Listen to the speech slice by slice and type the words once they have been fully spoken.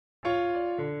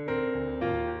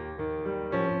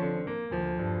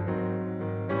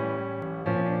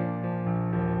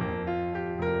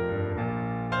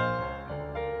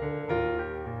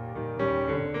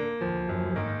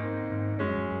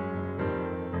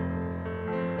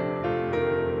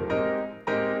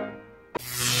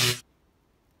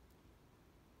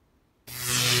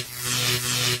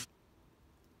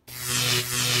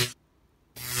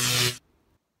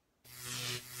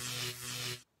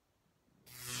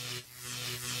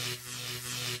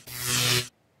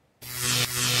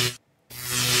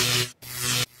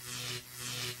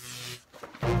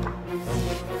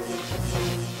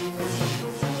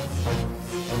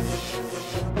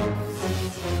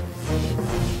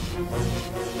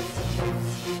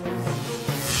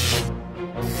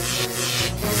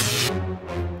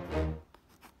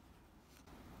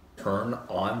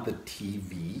on the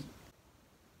TV?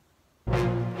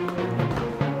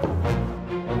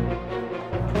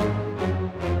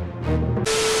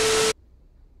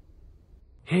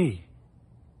 Hey,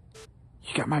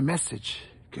 you got my message.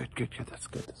 Good. That's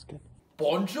good.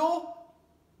 Bonjour?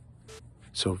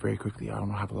 So very quickly, I don't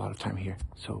have a lot of time here.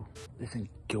 So listen,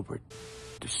 Gilbert,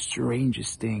 the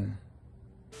strangest thing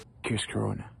cures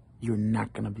Corona. You're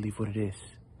not gonna believe what it is.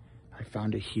 I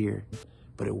found it here,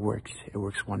 but it works. It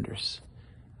works wonders.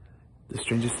 The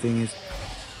strangest thing is...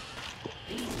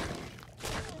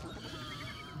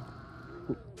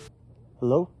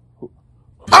 Hello?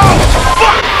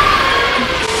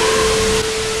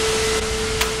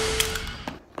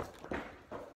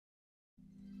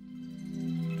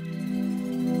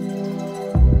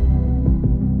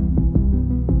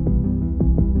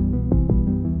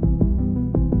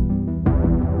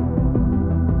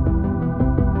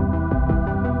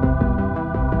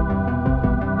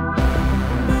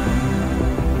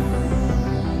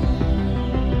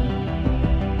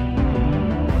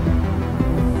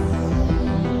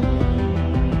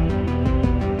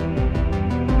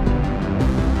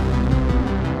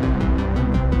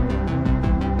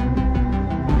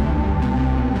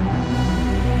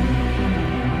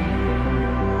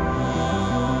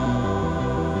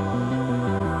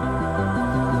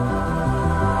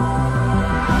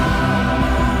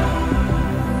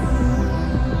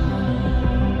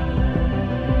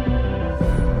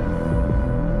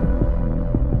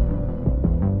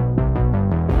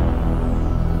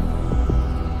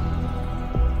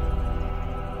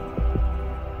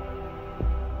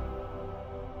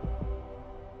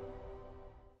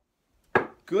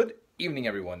 Good evening,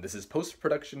 everyone. This is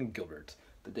Post-Production Gilbert.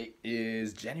 The date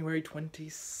is January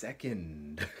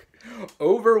 22nd.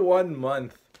 Over 1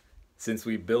 month since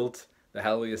we built the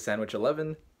Hallelujah Sandwich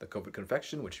 11, the COVID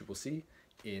Confection, which you will see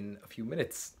in a few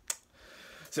minutes.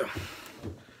 So,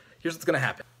 here's what's going to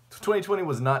happen. 2020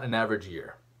 was not an average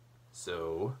year.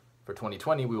 So, for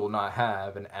 2020, we will not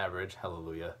have an average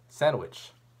Hallelujah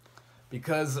Sandwich.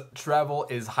 Because travel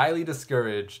is highly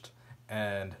discouraged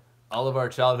and all of our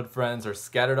childhood friends are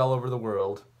scattered all over the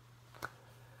world,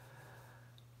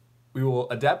 we will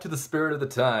adapt to the spirit of the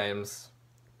times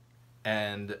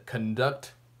and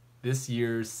conduct this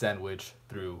year's sandwich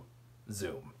through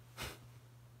Zoom.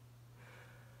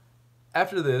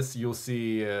 After this, you'll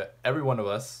see every one of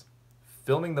us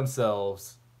filming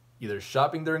themselves either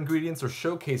shopping their ingredients or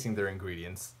showcasing their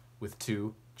ingredients with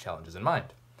 2 challenges in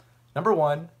mind. Number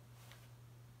 1,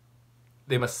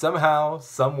 they must somehow,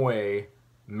 some way,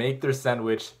 make their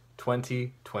sandwich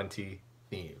 2020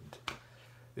 themed.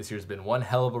 This year's been one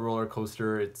hell of a roller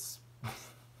coaster. It's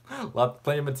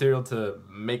plenty of material to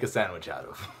make a sandwich out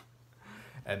of.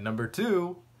 And number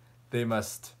 2, they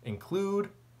must include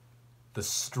the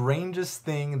strangest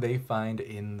thing they find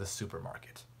in the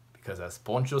supermarket. Because as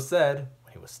Poncho said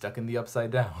when he was stuck in the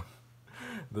upside down,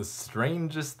 the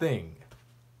strangest thing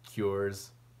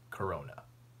cures Corona.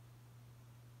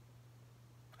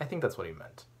 I think that's what he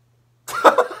meant.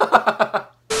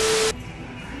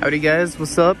 Howdy guys,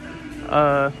 what's up?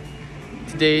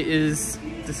 Today is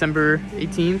December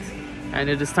 18th and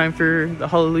it is time for the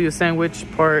Hallelujah Sandwich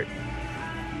part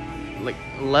like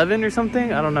 11 or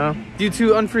something, I don't know. Due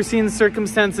to unforeseen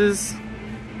circumstances,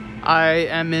 I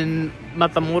am in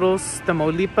Matamoros,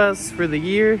 Tamaulipas for the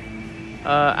year.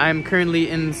 I'm currently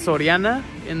in Soriana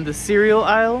in the cereal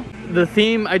aisle. The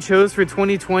theme I chose for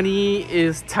 2020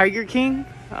 is Tiger King.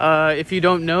 If you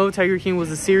don't know, Tiger King was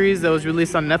a series that was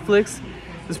released on Netflix.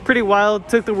 It was pretty wild,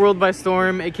 took the world by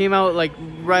storm. It came out like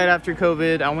right after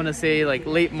COVID. I want to say like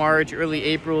late March, early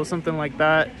April, something like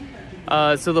that.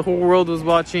 So the whole world was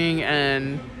watching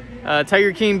and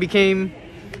Tiger King became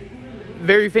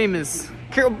very famous.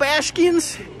 Carol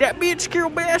Bashkins, that bitch Carol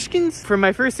Bashkins. For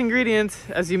my first ingredient,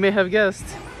 as you may have guessed,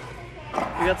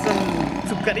 we got some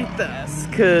sucaritas,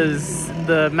 because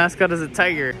the mascot is a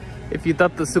tiger. If you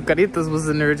thought the sucaritas was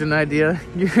an original idea,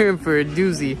 you're in for a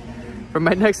doozy. For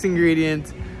my next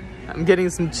ingredient, I'm getting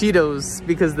some Cheetos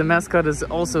because the mascot is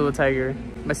also a tiger.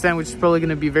 My sandwich is probably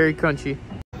gonna be very crunchy.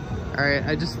 Alright,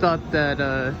 I just thought that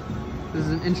this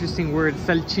is an interesting word,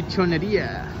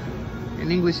 salchichoneria.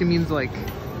 In English it means like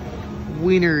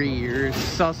wienery or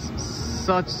sausagery.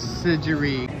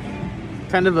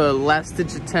 Kind of a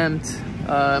last-ditch attempt.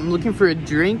 I'm looking for a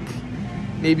drink.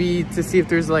 Maybe to see if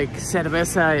there's like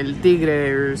cerveza el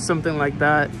tigre or something like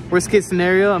that. Worst case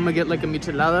scenario, I'm gonna get like a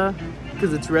michelada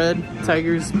because it's red,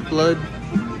 tiger's blood.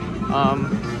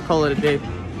 Call it a day.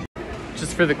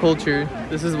 Just for the culture,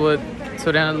 this is what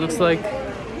Soriana looks like.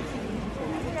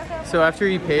 So after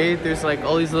you pay, there's like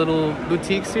all these little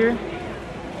boutiques here.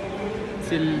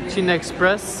 It's El China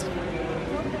Express.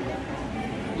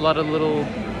 A lot of little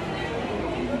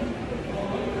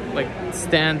like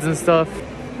stands and stuff.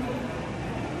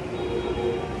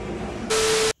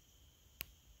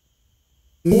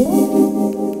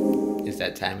 It's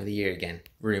that time of the year again.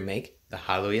 We're gonna make the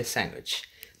Hallelujah Sandwich,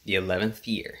 the 11th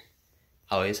year.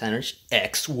 Hallelujah Sandwich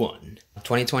X1.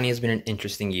 2020 has been an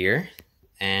interesting year,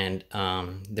 and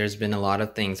there's been a lot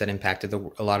of things that impacted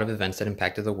a lot of events that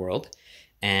impacted the world.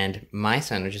 And my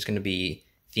sandwich is going to be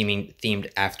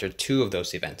themed after two of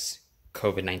those events,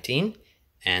 COVID-19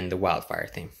 and the wildfire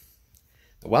theme.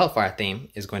 The wildfire theme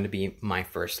is going to be my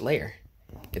first layer.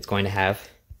 It's going to have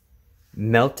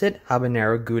melted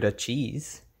habanero Gouda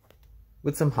cheese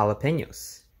with some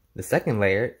jalapenos. The second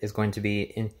layer is going to be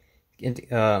in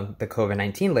the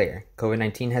COVID-19 layer.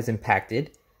 COVID-19 has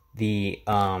impacted the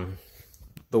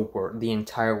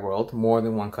entire world, more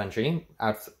than one country,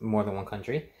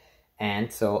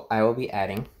 and so I will be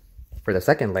adding, for the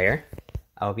second layer,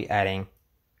 I will be adding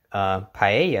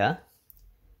paella,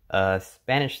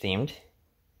 Spanish themed,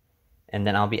 and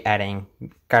then I'll be adding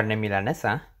carne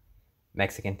milanesa,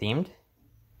 Mexican themed,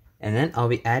 and then I'll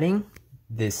be adding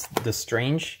this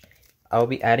strange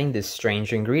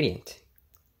ingredient.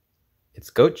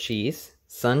 It's goat cheese,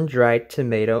 sun-dried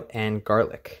tomato, and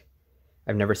garlic.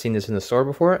 I've never seen this in the store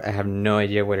before. I have no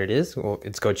idea what it is. Well,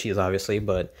 it's goat cheese, obviously,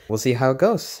 but we'll see how it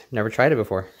goes. Never tried it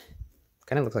before. It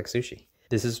kind of looks like sushi.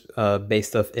 This is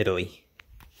based off Italy.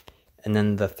 And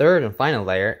then the third and final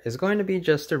layer is going to be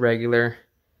just a regular,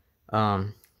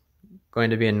 going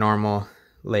to be a normal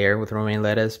layer with romaine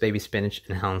lettuce, baby spinach,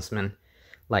 and houndsman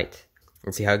light.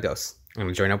 Let's see how it goes. I'm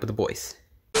going to join up with the boys.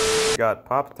 Got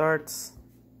Pop-Tarts,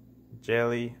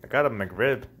 jelly. I got a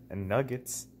McRib and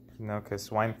nuggets, you know, because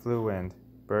swine flu and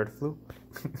bird flu.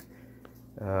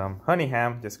 Honey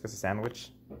ham, just because it's a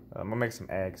sandwich. I'm gonna make some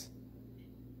eggs.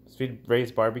 Sweet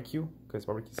braised barbecue, because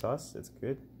barbecue sauce, it's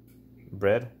good.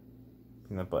 Bread,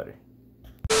 peanut butter.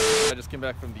 I just came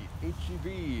back from the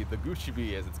HEB, the Gucci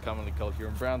Bee as it's commonly called here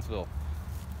in Brownsville.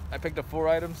 I picked up 4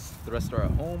 items, the rest are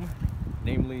at home,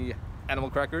 namely animal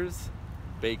crackers,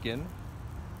 bacon,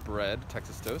 bread,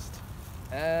 Texas toast,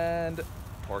 and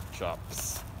pork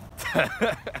chops.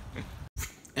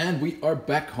 And we are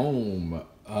back home.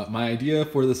 My idea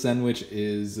for the sandwich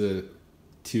is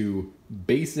to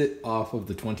base it off of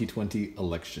the 2020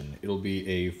 election. It'll be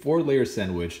a 4-layer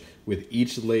sandwich with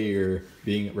each layer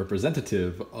being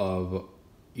representative of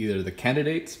either the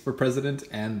candidates for president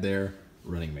and their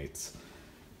running mates.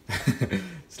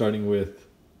 Starting with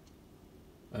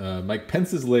Mike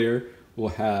Pence's layer will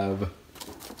have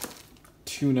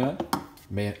tuna,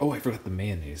 I forgot the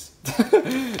mayonnaise,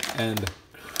 and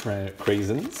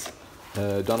craisins.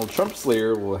 Donald Trump's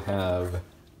layer will have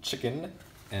chicken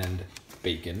and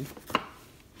bacon.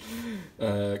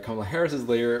 Kamala Harris's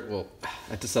layer will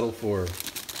have to settle for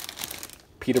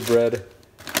pita bread,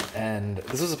 and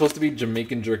this was supposed to be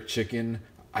Jamaican jerk chicken.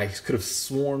 I could have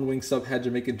sworn Wingstop had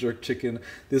Jamaican jerk chicken.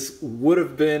 This would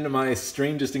have been my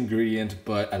strangest ingredient,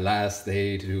 but alas,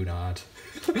 they do not.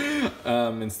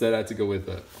 Instead, I had to go with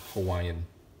Hawaiian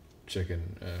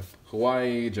chicken.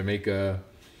 Hawaii, Jamaica,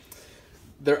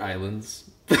 they're islands.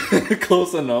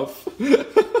 Close enough.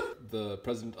 The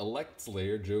president-elect's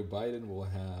layer, Joe Biden, will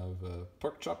have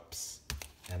pork chops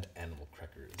and animal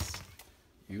crackers.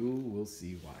 You will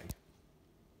see why.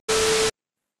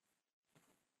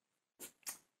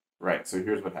 Right, so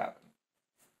here's what happened.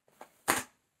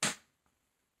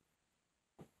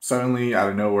 Suddenly,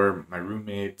 out of nowhere, my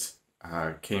roommate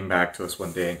came back to us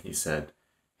one day and he said,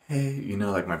 hey, you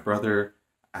know, like my brother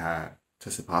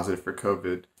tested positive for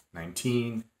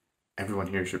COVID-19. Everyone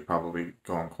here should probably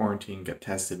go on quarantine, get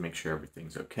tested, make sure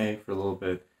everything's okay for a little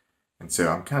bit. And so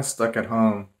I'm kind of stuck at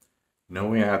home,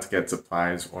 knowing I have to get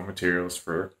supplies or materials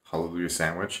for Hallelujah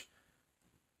Sandwich.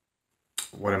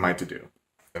 What am I to do?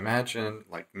 Imagine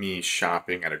like me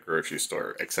shopping at a grocery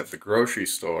store, except the grocery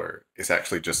store is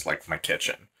actually just like my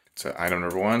kitchen. So item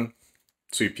number 1,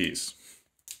 sweet peas.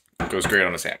 Goes great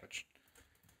on a sandwich.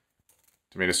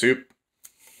 Tomato soup.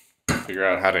 Figure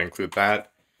out how to include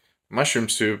that. Mushroom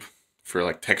soup for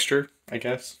like texture, I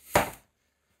guess.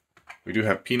 We do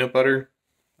have peanut butter.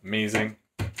 Amazing.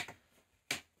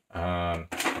 This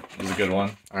is a good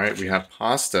one. All right, we have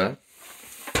pasta.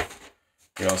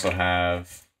 We also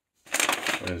have,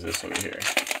 what is this over here?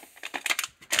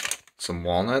 Some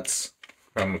walnuts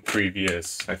from a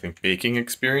previous, I think, baking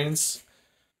experience.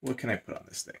 What can I put on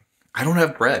this thing? I don't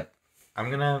have bread. I'm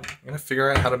gonna figure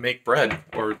out how to make bread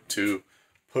or to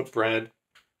put bread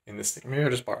in this thing. Maybe I'll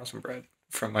just borrow some bread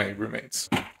from my roommates.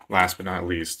 Last but not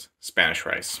least, Spanish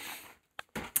rice.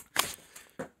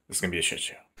 This is gonna be a shit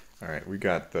show. All right, we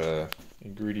got the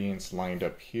ingredients lined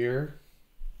up here.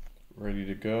 ready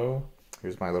to go.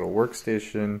 Here's my little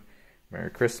workstation. Merry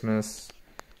Christmas.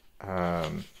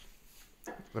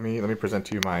 Let me present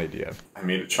to you my idea. I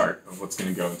made a chart of what's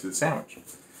going to go into the sandwich.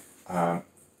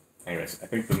 Anyways, I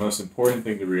think the most important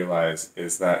thing to realize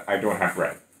is that I don't have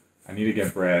bread. I need to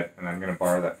get bread, and I'm going to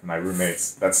borrow that from my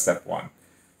roommates. That's step one.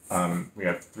 We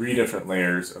have 3 different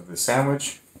layers of the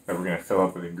sandwich that we're going to fill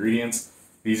up with ingredients.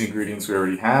 These ingredients we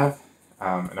already have,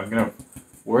 and I'm going to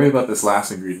worry about this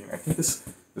last ingredient. I think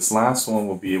this last one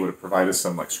will be able to provide us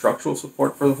some like structural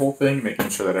support for the whole thing, making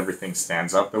sure that everything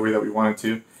stands up the way that we want it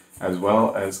to, as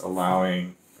well as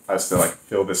allowing us to like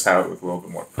fill this out with a little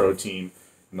bit more protein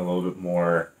and a little bit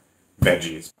more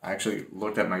veggies. I actually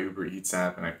looked at my Uber Eats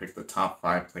app and I picked the top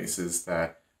 5 places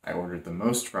that I ordered the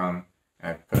most from,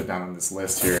 and I put it down on this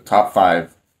list here. Top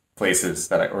 5 places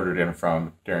that I ordered in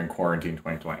from during quarantine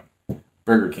 2020.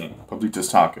 Burger King,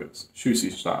 Publitos Tacos,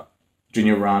 Sushi Shop,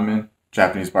 Jinyo Ramen,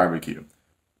 Japanese barbecue.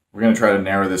 We're going to try to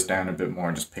narrow this down a bit more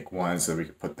and just pick one so we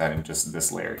can put that in just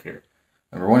this layer here.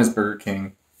 Number 1 is Burger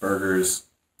King. Burgers,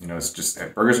 you know, it's just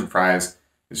burgers and fries.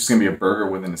 It's just going to be a burger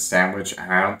within a sandwich,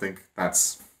 and I don't think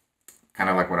that's kind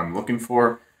of like what I'm looking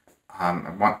for.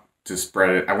 I want to spread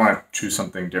it. I want to choose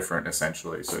something different,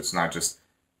 essentially, so it's not just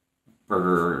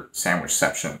burger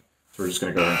sandwichception. So we're just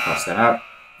going to go ahead and cross that out.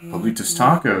 Publitos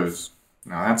Tacos.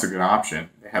 Now, that's a good option.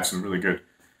 They have some really good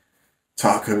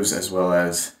tacos as well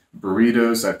as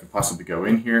burritos that could possibly go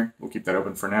in here. We'll keep that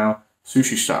open for now.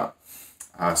 Sushi Shop.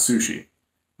 Sushi.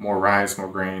 More rice, more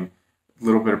grain, a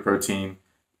little bit of protein.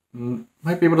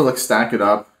 Might be able to like stack it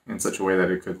up in such a way that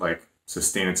it could like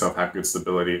sustain itself, have good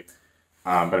stability.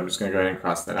 But I'm just going to go ahead and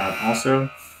cross that out.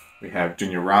 Also, we have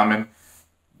Jinyo Ramen.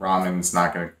 Ramen's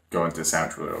not going to go into the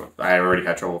sandwich really well. I already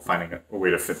had trouble finding a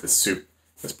way to fit this soup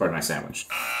as part of my sandwich.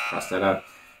 Cross that out.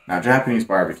 Now, Japanese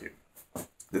barbecue.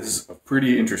 This is a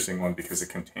pretty interesting one because it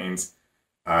contains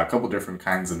a couple different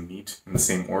kinds of meat in the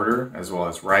same order, as well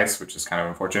as rice, which is kind of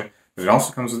unfortunate. But it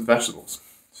also comes with vegetables.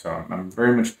 So I'm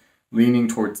very much leaning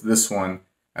towards this one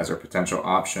as our potential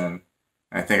option.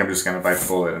 And I think I'm just going to bite the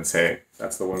bullet and say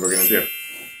that's the one we're going to do.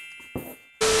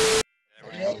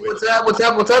 What's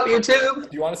up, YouTube?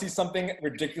 Do you want to see something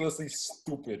ridiculously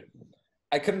stupid?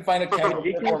 I couldn't find a candle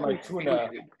for my tuna,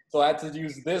 so I had to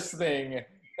use this thing,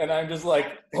 and I'm just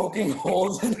like poking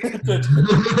holes in it.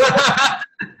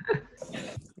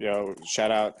 Yo,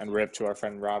 shout out and rip to our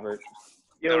friend Robert.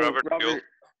 Yo, Robert.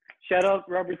 Shout out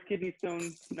Robert's Kidney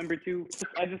Stone #2.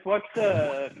 I just watched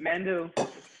Mando.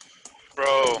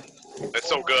 Bro, it's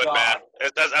so good, man.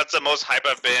 That's the most hype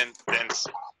I've been since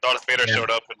Darth Vader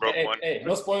showed up in Rogue One. Hey,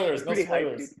 no spoilers, Pretty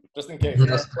hype, just in case.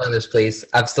 No spoilers, please.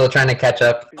 I'm still trying to catch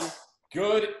up.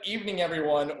 Good evening,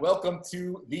 everyone. Welcome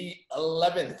to the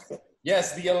 11th.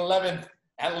 Yes, the 11th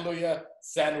Hallelujah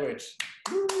Sandwich.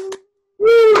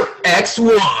 Woo!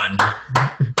 X1.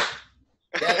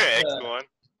 Yes, X1.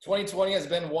 2020 has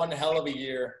been one hell of a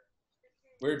year.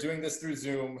 We're doing this through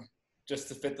Zoom just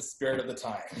to fit the spirit of the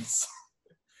times.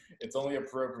 It's only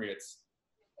appropriate.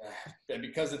 And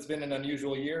because it's been an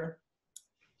unusual year,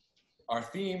 our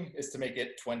theme is to make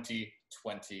it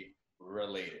 2020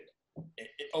 related. It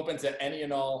open to any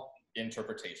and all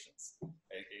interpretations.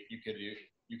 You could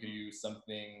use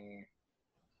something,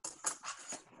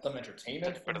 some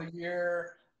entertainment from the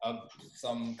year,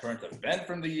 some current event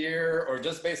from the year, or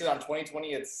just base it on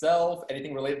 2020 itself.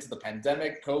 Anything related to the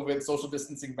pandemic, COVID, social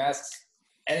distancing, masks,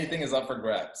 anything is up for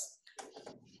grabs.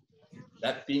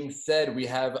 That being said, we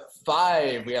have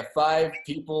 5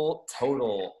 people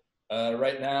total.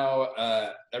 Right now,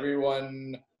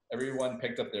 everyone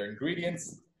picked up their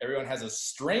ingredients. Everyone has a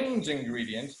strange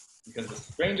ingredient because the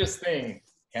strangest thing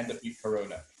can defeat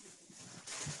Corona.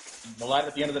 The light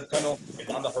at the end of the tunnel is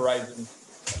on the horizon.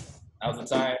 Now's the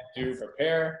time to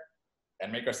prepare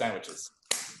and make our sandwiches.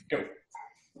 Go.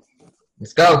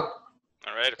 Let's go.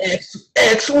 All right.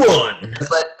 X1.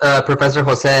 Let's let Professor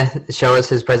Jose show us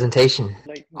his presentation.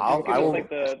 I will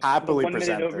happily 1 minute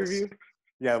present overview. this.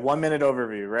 Yeah, 1 minute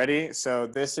overview. Ready? So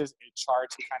this is a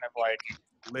chart kind of like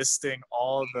listing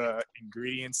all the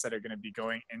ingredients that are going to be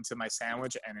going into my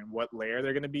sandwich and in what layer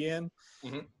they're going to be in.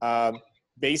 Mm-hmm.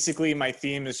 Basically, my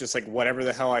theme is just like whatever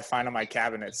the hell I find on my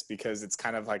cabinets, because it's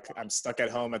kind of like I'm stuck at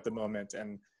home at the moment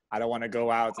and I don't want to go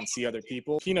out and see other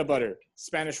people. Peanut butter,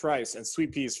 Spanish rice, and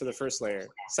sweet peas for the first layer.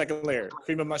 Second layer,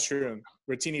 cream of mushroom,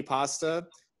 rotini pasta,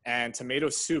 and tomato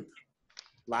soup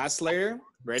Last layer.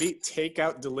 Ready?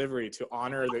 Takeout delivery to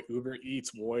honor the Uber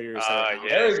Eats warriors. Yes.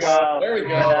 There we go. There we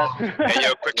go. Hey,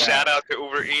 yo, quick shout out to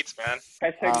Uber Eats, man.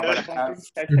 Hashtag But not I have,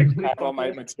 sponsored. Hashtag please all my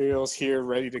sponsor. materials here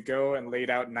ready to go and laid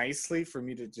out nicely for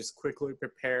me to just quickly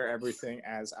prepare everything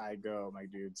as I go, my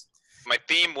dudes. My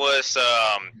theme was,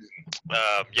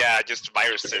 just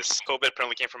viruses. COVID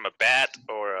apparently came from a bat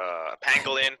or a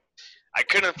pangolin. I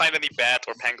couldn't find any bat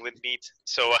or pangolin meat,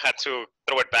 so I had to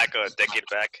throw it back a decade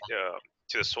back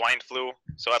to the swine flu.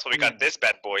 So that's why we got this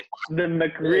bad boy. The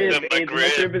McRib. The Hey, the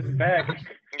McRib is back.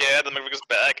 Yeah, the McRib is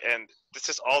back, and this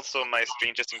is also my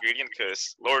strangest ingredient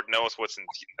because Lord knows what's in.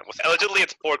 Allegedly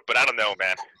it's pork, but I don't know,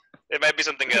 man. It might be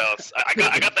something else.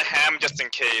 I got the ham just in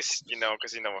case,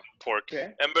 because pork.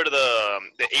 Okay. Remember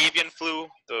the avian flu,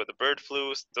 the bird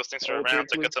flus? Those things are around.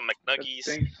 So I got some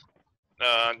McNuggies.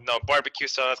 No barbecue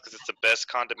sauce because it's the best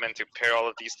condiment to pair all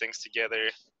of these things together.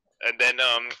 And then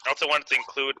I also wanted to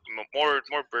include more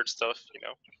bird stuff,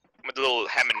 with the little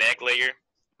ham and egg layer.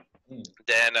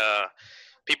 Then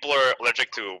people are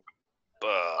allergic to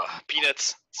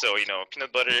peanuts, so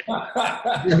peanut butter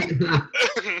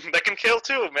that can kill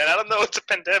too, man. I don't know. It's a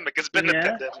pandemic. It's been a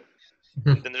pandemic.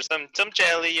 And then there's some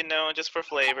jelly, just for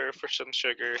flavor, for some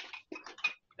sugar,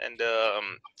 and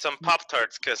some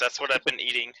Pop-Tarts because that's what I've been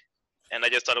eating, and I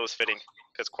just thought it was fitting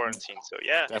because quarantine. So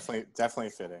yeah, definitely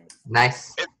fitting.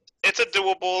 Nice. It's a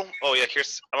doable. Oh yeah,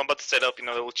 I'm about to set up, a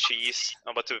little cheese.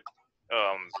 I'm about to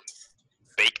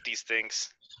bake these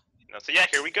things. So yeah,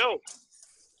 here we go.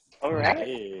 All right.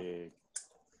 Hey.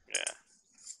 Yeah.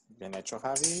 Bien hecho,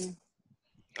 Javi.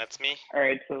 That's me. All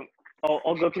right, so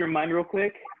I'll go through mine real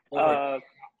quick. The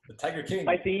Tiger King.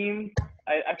 My theme,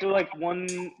 I feel like one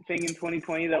thing in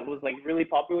 2020 that was like really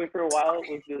popular for a while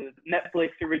was the Netflix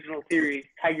original series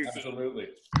Tiger King. Absolutely.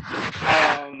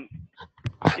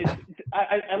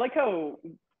 I like how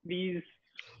these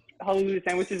Hallelujah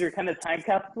sandwiches are kind of time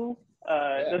capsule.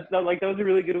 That was a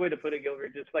really good way to put it,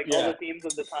 Gilbert. Just like all the themes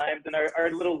of the times and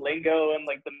our little lingo and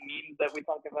like the memes that we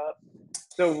talk about.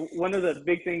 So one of the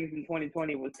big things in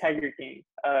 2020 was Tiger King.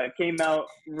 It came out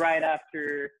right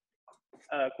after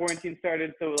quarantine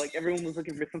started, so like everyone was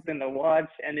looking for something to watch,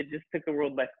 and it just took the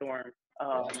world by storm.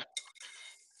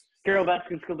 Carol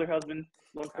Baskin killed her husband.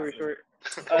 Long story short.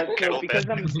 So because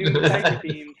I'm doing the Tiger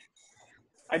theme,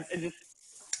 I just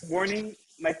warning,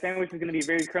 my sandwich is gonna be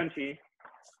very crunchy.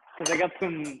 Because I got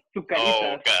some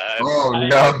sucaritas. Oh,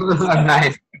 God. Oh, no.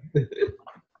 Nice.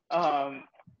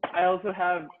 I also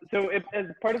have, as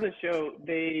part of the show,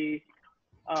 they,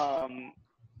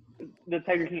 the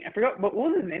Tiger King, I forgot, what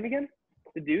was his name again?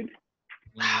 The dude?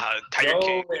 Tiger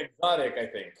King. Exotic, I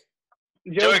think.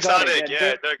 Joe Exotic,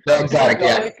 yeah. Joe Exotic,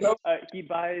 yeah. He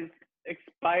buys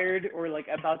expired or like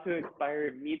about to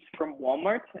expire meats from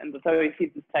Walmart, and that's how he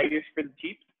feeds his tigers for the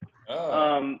cheap.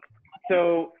 Oh.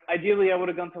 So ideally, I would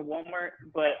have gone to Walmart,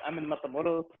 but I'm in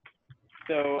Matamoros,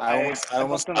 so I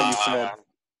almost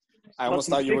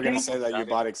thought you were gonna say that you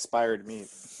bought expired meat.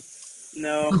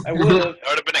 No, I would have. That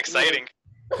would have been exciting.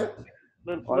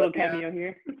 Little cameo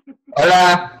here.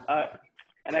 Hola.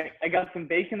 And I got some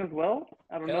bacon as well.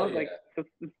 I don't know, like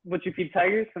what you feed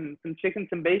tigers, some chicken,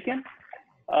 some bacon,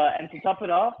 and to top it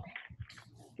off,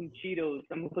 some Cheetos.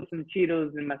 I'm gonna put some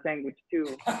Cheetos in my sandwich too,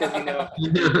 because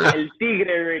El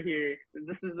Tigre right here.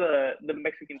 This is the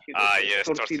Mexican Cheetos. Yes,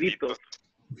 Tortillitos.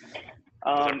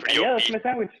 And yeah, that's my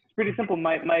sandwich. It's pretty simple.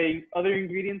 My other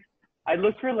ingredients, I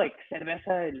looked for like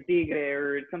cerveza El Tigre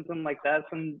or something like that,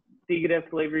 some Tigre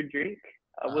flavored drink.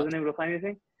 I wasn't able to find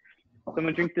anything. So I'm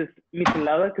gonna drink this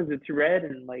michelada because it's red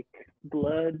and like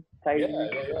blood, tiger.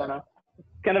 I don't know.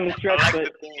 Kind of a stretch,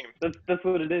 but that's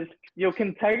what it is. Yo,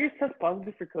 can tigers test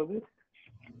positive for COVID?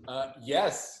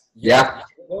 Yes. Yeah.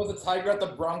 There was a tiger at the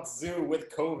Bronx Zoo with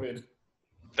COVID.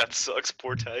 That sucks,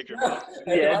 poor tiger.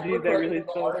 Yeah, dude, that really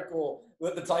sucks. Article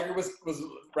that the tiger was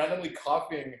randomly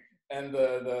coughing, and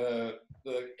the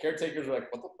caretakers were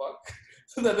like, "What the fuck?"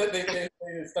 So then they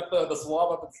stuck the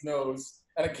swab up its nose,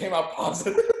 and it came out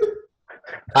positive.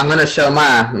 I'm gonna show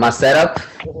my setup.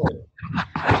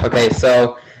 Okay,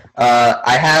 so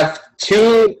I have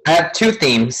two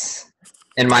themes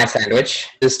in my sandwich.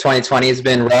 This 2020 has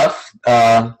been rough.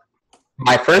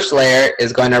 My first layer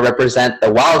is going to represent the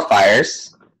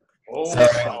wildfires. So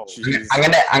I'm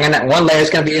gonna one layer is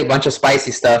gonna be a bunch of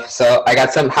spicy stuff. So I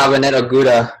got some habanero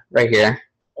Gouda right here.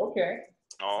 Okay.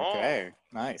 Oh. Okay.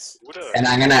 Nice. And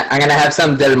I'm gonna have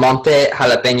some Del Monte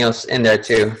jalapenos in there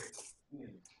too.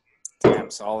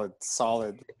 Damn, solid.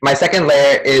 My second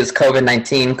layer is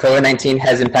COVID-19. COVID-19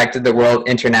 has impacted the world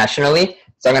internationally,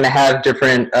 so I'm gonna have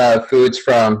different foods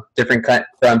from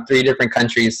 3 different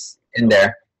countries in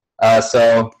there.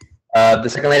 So The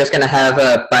second layer is gonna have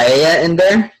paella in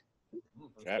there,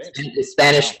 Okay.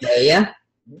 Spanish paella,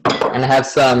 and I have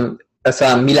some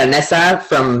milanesa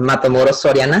from Matamoros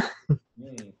Soriana,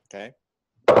 Okay.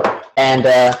 and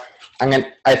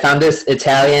I found this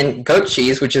Italian goat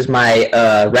cheese, which is my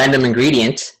random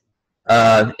ingredient.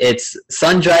 It's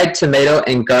sun-dried tomato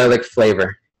and garlic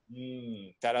flavor.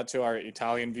 Shout out to our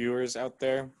Italian viewers out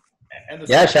there.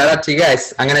 Yeah, shout out to you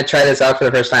guys. I'm gonna try this out for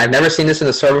the first time. I've never seen this in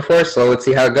the store before, so let's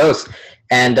see how it goes.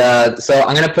 And so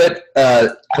I'm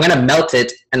gonna melt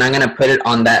it, and I'm gonna put it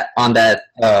on that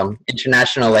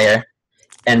international layer.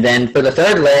 And then for the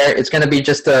third layer, it's gonna be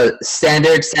just a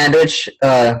standard sandwich,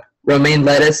 romaine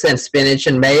lettuce and spinach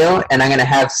and mayo, and I'm gonna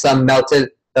have some melted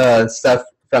stuff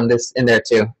from this in there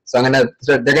too. So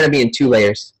they're gonna be in 2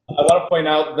 layers. I want to point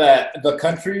out that the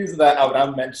countries that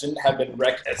Abraham mentioned have been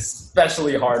wrecked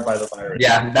especially hard by the virus.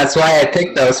 Yeah, that's why I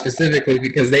picked those specifically,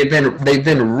 because they've been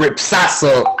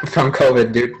ripsasso from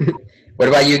COVID, dude. What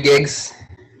about you, Gigs?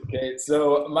 Okay,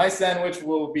 so my sandwich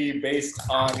will be based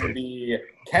on the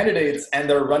candidates and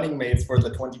their running mates for the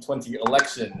 2020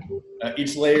 election.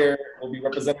 Each layer will be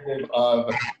representative of,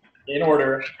 in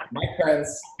order, Mike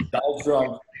Pence, Donald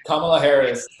Trump, Kamala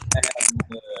Harris,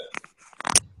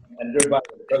 and Joe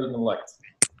Biden, the president-elect.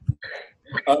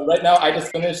 Right now, I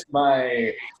just finished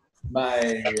my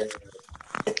layer.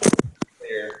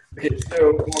 Okay,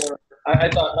 so I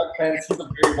thought Mike Pence, he's a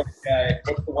very white guy.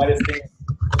 What's the whitest thing?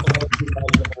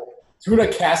 Tuna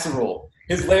casserole.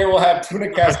 His layer will have tuna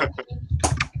casserole.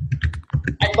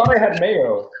 I thought I had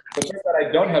mayo, but turns out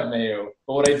I don't have mayo.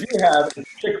 But what I do have is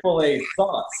Chick-fil-A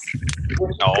sauce.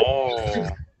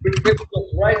 Which fits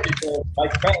just right because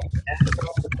Mike Pence and the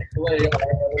Chick-fil-A are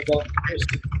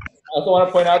I also want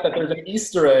to point out that there's an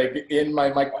Easter egg in my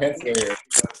Mike Pence layer.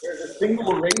 There's a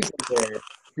single raisin there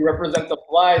to represent the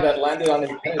fly that landed on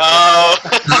his head. Oh!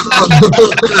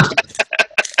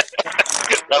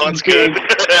 That one's good.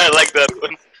 I like that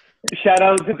one. Shout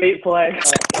out to Bait Flag.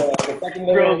 The second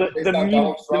layer Bro, the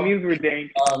memes were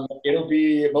dank. It'll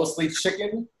be mostly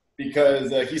chicken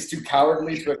because he's too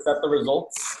cowardly to accept the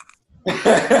results.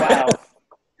 Wow.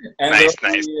 And Nice.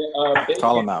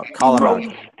 Call him out. Call him out.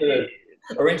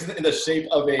 Arranged in the shape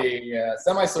of a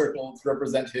semicircle to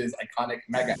represent his iconic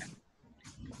MAGA.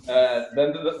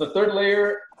 Then the third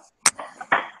layer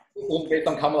will be based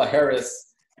on Kamala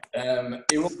Harris.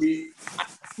 It will be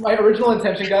my original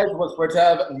intention, guys, was for it to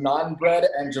have naan bread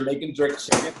and Jamaican jerk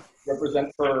chicken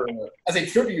represent for as a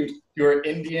tribute to your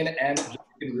Indian and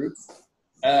Jamaican roots.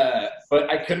 But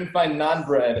I couldn't find naan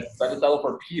bread, so I had to settle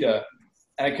for pita.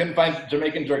 And I couldn't find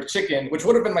Jamaican jerk chicken, which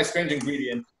would have been my strange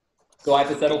ingredient. So I had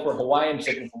to settle for Hawaiian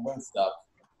chicken from Wingstop.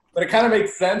 But it kind of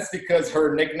makes sense because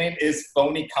her nickname is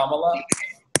Phony Kamala.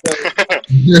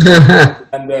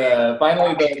 And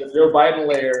finally, the Joe Biden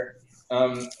layer.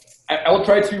 I will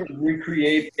try to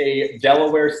recreate a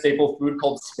Delaware staple food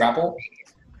called Scrapple.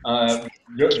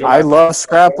 I love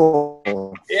Scrapple.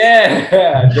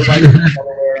 Yeah, Joe Biden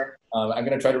Delaware. I'm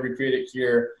going to try to recreate it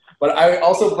here. But I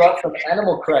also brought some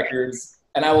animal crackers,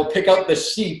 and I will pick out the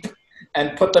sheep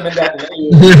and put them in that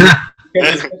layer.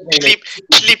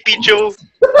 Sleepy Joe.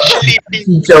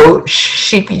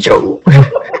 Sheepy Joe.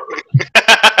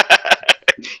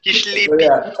 He's sleepy. So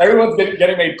yeah, everyone's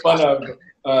getting made fun of.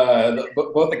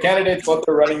 Both the candidates, both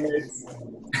the running mates.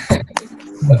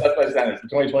 That's my standard.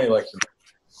 2020 election.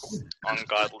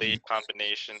 Ungodly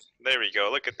combination. There we go.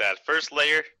 Look at that. First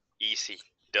layer, easy.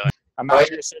 Done. I'm out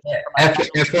here sitting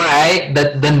here for my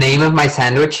FYI, the name of my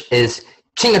sandwich is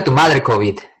Chinga tu madre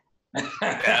COVID.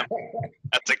 Damn.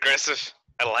 That's aggressive.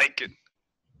 I like it.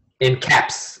 In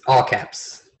caps, all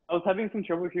caps. I was having some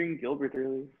trouble hearing Gilbert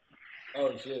earlier.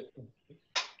 Oh shit.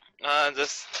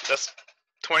 That's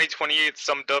 2028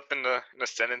 summed up in a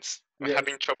sentence. I'm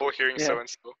having trouble hearing so and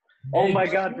so. Oh my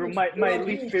god, bro, my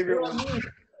least favorite one.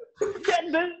 Yeah,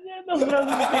 that's what I was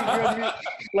gonna say, bro.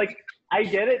 Like, I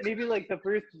get it, maybe like the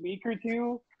first week or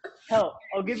two. Hell,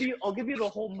 I'll give you the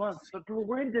whole month. But bro,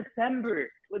 we're in December.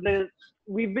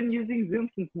 We've been using Zoom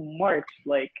since March.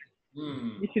 Like,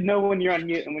 you should know when you're on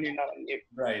mute and when you're not on mute.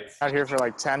 Right. out here for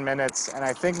like 10 minutes, and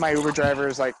I think my Uber driver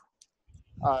is like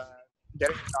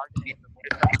getting an argument with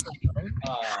the voice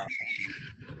actor.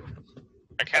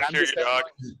 I can't hear you, dog.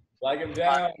 Flag him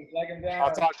down. Flag him down.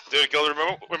 I'll talk. Dude, Gil,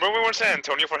 remember we went to San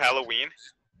Antonio for Halloween?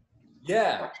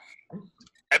 Yeah.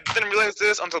 I didn't realize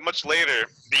this until much later.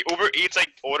 The Uber Eats I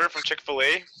ordered from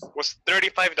Chick-fil-A was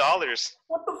 $35.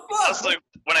 What the fuck? That's like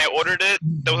when I ordered it,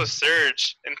 there was a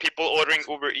surge in people ordering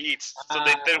Uber Eats, so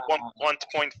they did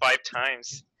 1.5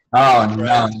 times. Oh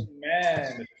no.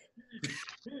 Man.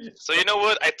 So you know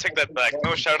what? I take that back.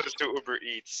 No shout outs to Uber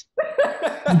Eats.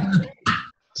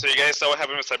 So you guys saw what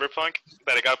happened with Cyberpunk?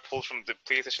 That it got pulled from the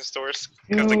PlayStation stores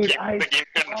because the game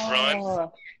couldn't run.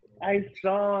 I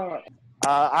saw.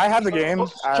 I have the game.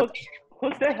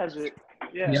 Jose has it.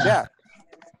 Yeah. Yeah.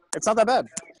 It's not that bad.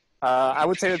 I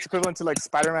would say it's equivalent to like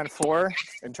Spider-Man 4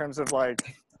 in terms of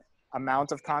like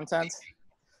amount of content.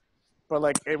 But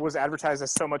like it was advertised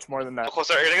as so much more than that.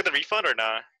 Jose, are you gonna get the refund or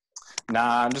not?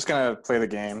 Nah, I'm just gonna play the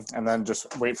game and then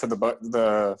just wait for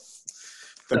the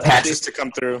patches to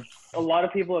come through. A lot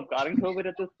of people have gotten COVID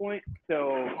at this point,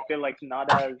 so they're like not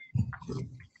as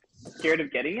scared of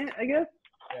getting it, I guess.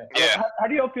 Yeah. How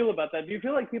do y'all feel about that? Do you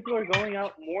feel like people are going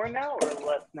out more now or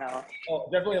less now? Oh,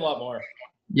 definitely a lot more.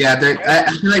 Yeah,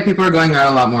 I feel like people are going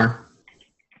out a lot more.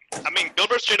 I mean,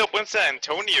 Gilbert straight up went to San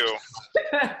Antonio.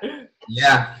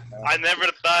 Yeah. I never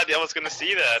thought I was gonna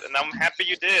see that, and I'm happy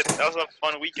you did. That was a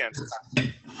fun weekend.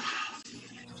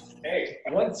 Hey,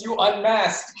 once you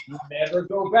unmask, you never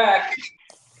go back.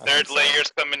 Third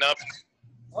layer's coming up.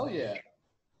 Oh yeah.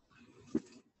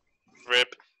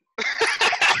 Rip.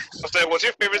 So, what's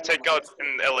your favorite takeout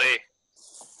in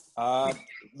LA?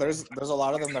 There's a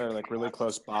lot of them that are like really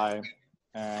close by,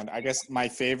 and I guess my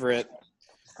favorite.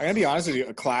 I'm gonna be honest with you.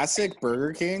 A classic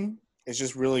Burger King is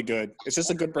just really good. It's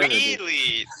just a good burger.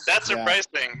 Really? That's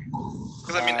surprising.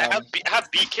 Because I mean, I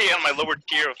have BK on my lower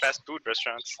tier of fast food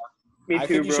restaurants. Me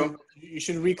too, bro. You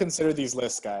should reconsider these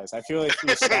lists, guys. I feel like if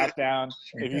you sat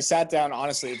down,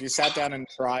 honestly, if you sat down and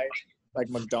tried like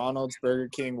McDonald's, Burger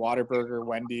King, Whataburger,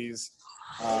 Wendy's,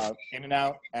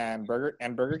 In-N-Out, and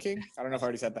Burger King. I don't know if I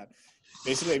already said that.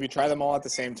 Basically, if you try them all at the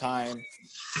same time,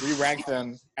 re-rank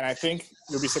them, and I think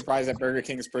you'll be surprised that Burger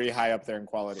King is pretty high up there in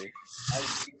quality.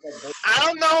 I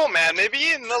don't know, man.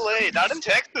 Maybe in LA, not in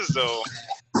Texas, though.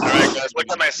 All right, guys, look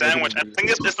at my sandwich. I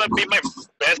think this might be my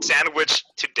best sandwich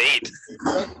to date.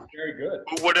 Very good.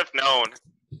 Who would have known?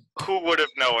 Who would have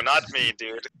known? Not me,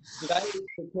 dude. Did I hear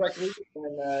correctly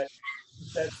when you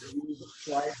said you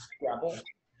tried Scrapple?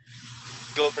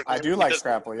 I do like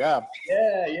Scrapple, yeah.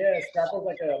 Yeah. Scrapple's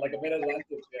like a mid-Atlantic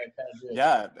kind of dish.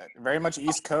 Yeah, very much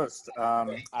East Coast.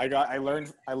 I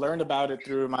learned about it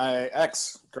through my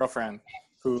ex-girlfriend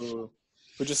who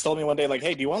just told me one day, like,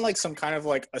 hey, do you want like some kind of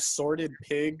like assorted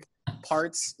pig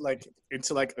parts like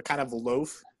into like a kind of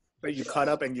loaf that you cut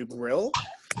up and you grill?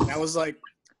 And I was like,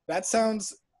 that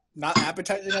sounds not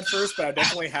appetizing at first, but I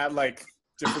definitely had like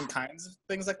different kinds of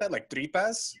things like that, like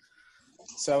tripas.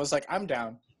 So I was like, I'm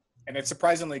down. And it's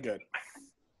surprisingly good.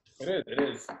 It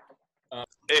is.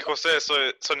 Hey, Jose,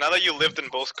 so now that you lived in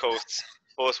both coasts,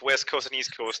 both West Coast and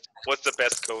East Coast, what's the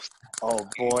best coast? Oh,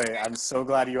 boy. I'm so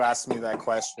glad you asked me that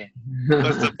question.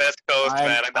 What's the best coast,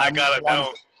 man? I gotta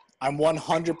know. I'm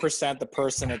 100% the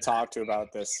person to talk to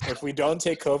about this. If we don't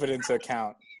take COVID into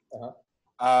account,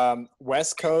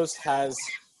 West Coast has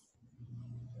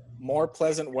more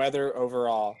pleasant weather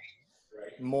overall,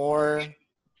 more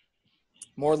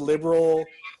liberal,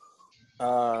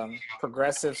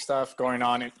 progressive stuff going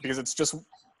on, because it's just,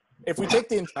 if we take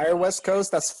the entire West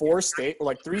Coast, that's 3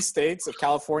 states of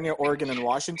California, Oregon, and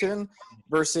Washington,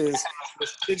 versus the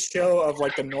shit show of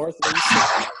like the Northeast.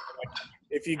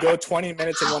 If you go 20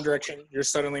 minutes in one direction, you're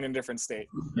suddenly in a different state.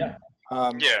 Yeah.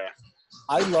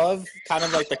 I love kind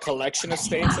of like the collection of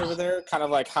states over there, kind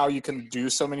of like how you can do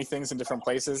so many things in different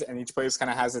places, and each place kind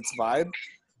of has its vibe.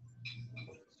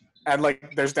 And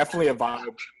like, there's definitely a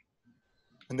vibe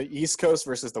in the East Coast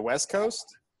versus the West Coast.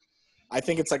 I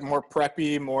think it's like more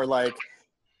preppy, more like,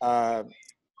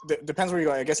 depends where you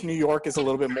go. I guess New York is a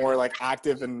little bit more like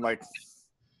active and like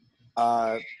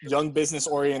young business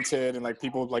oriented, and like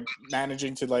people like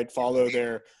managing to like follow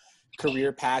their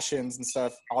career passions and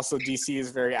stuff. Also, DC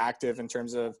is very active in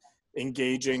terms of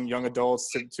engaging young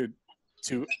adults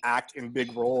to act in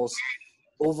big roles.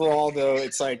 Overall, though,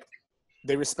 it's like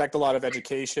they respect a lot of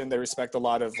education. They respect a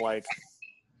lot of like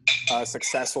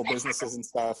successful businesses and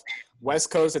stuff.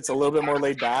 West Coast, it's a little bit more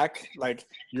laid back. Like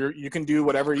you can do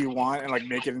whatever you want and like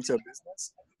make it into a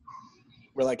business.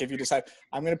 Where like if you decide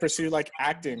I'm going to pursue like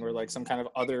acting or like some kind of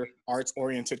other arts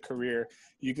oriented career,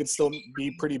 you can still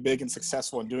be pretty big and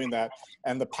successful in doing that.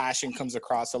 And the passion comes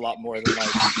across a lot more than like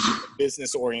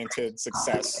business oriented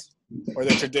success or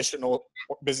the traditional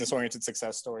business oriented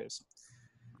success stories.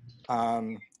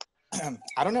 I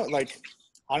don't know, like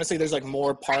honestly, there's like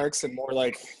more parks and more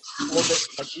like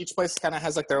each place kind of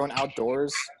has like their own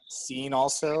outdoors scene.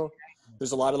 Also,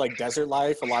 there's a lot of like desert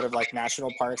life, a lot of like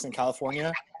national parks in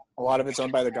California. A lot of it's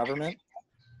owned by the government.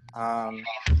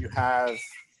 You have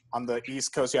on the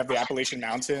East Coast, you have the Appalachian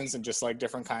Mountains and just like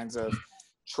different kinds of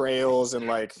trails and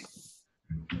like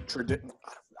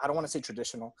I don't want to say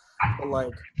traditional, but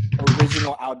like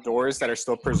original outdoors that are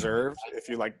still preserved if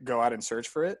you like go out and search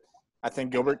for it. I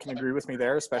think Gilbert can agree with me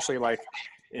there, especially like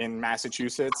in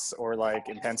Massachusetts or like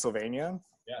in Pennsylvania.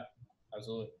 Yeah,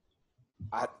 absolutely.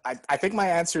 I think my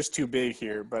answer is too big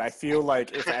here, but I feel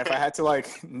like if I had to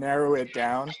like narrow it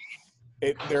down,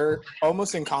 they're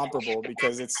almost incomparable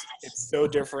because it's so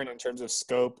different in terms of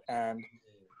scope and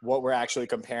what we're actually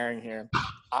comparing here.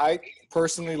 I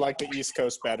personally like the East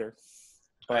Coast better,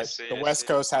 but the West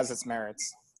Coast has its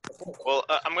merits. Well,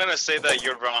 I'm gonna say that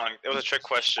you're wrong. It was a trick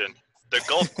question. The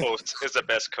Gulf Coast is the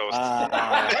best coast.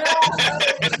 Wow.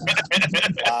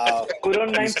 Put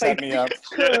on You set me up.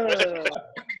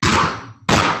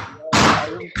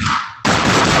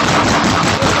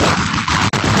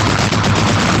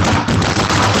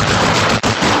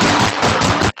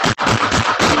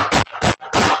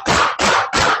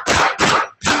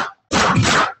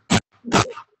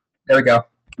 There we go.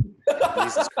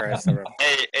 Jesus Christ.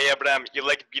 Hey, Abraham, you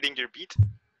like beating your beat?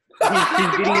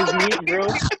 He's beating his meat, bro.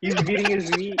 He's beating his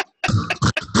meat.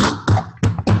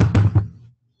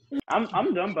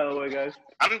 I'm done, by the way, guys.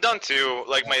 I'm done too.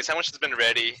 Like, my sandwich has been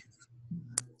ready.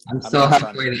 I'm still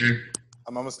halfway there.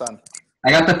 I'm almost done.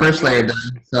 I got the first layer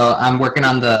done, so I'm working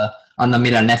on the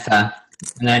milanesa,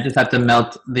 and then I just have to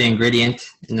melt the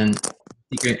ingredient, and then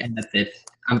and that's it.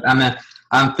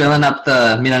 I'm filling up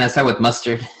the milanesa with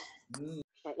mustard.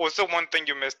 What's the one thing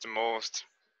you missed the most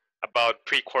about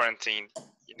pre-quarantine?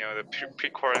 You know, the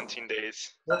pre-quarantine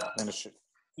days.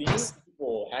 Seeing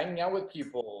people, hanging out with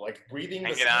people, like breathing.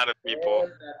 Hanging out with people.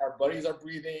 That our buddies are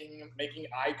breathing, making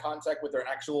eye contact with their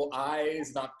actual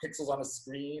eyes, not pixels on a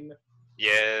screen.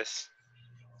 Yes.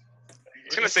 I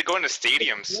was gonna say going to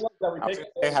stadiums. I was gonna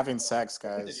say having sex,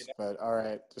 guys, but all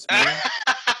right. Just I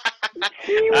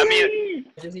mean,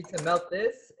 I just need to melt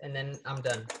this, and then I'm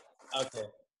done. Okay.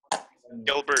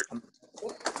 Gilbert,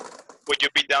 would you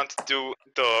be down to do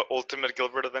the ultimate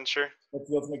Gilbert adventure? What's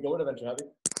the ultimate Gilbert adventure, Javi?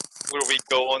 Where we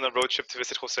go on a road trip to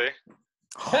visit Jose?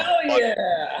 Hell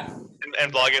yeah!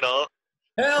 And vlog it all?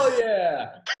 Hell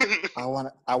yeah!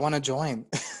 I wanna join.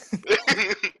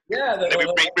 Yeah. And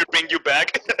we bring you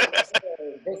back.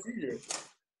 Go see you.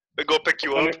 We go pick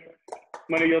you up.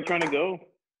 When are you trying to go?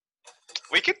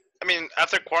 We could, I mean,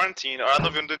 after quarantine, or I don't know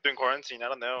if you're doing during quarantine, I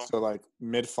don't know. So like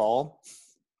mid-fall?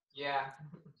 Yeah.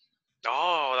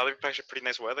 Oh, that would be actually pretty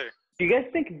nice weather. Do you guys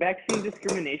think vaccine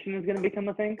discrimination is going to become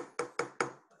a thing?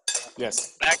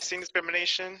 Yes. Vaccine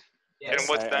discrimination? Yes. And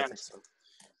what's I that? think so.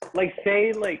 Like,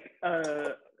 say, like,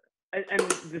 and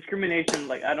discrimination,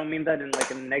 like, I don't mean that in,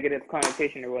 like, a negative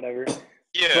connotation or whatever.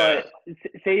 Yeah. But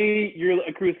say you're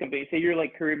a cruise company. Say you're,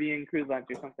 like, Caribbean Cruise Lines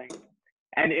or something.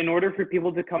 And in order for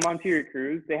people to come onto your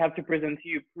cruise, they have to present to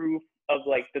you proof of,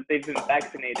 like, that they've been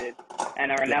vaccinated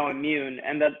and are now immune.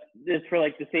 And that is for,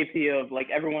 like, the safety of, like,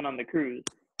 everyone on the cruise.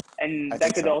 And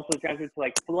that could also transfer to,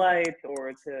 like, flights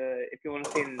or to, if you want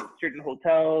to stay in certain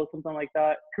hotels, something like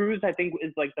that. Cruise, I think,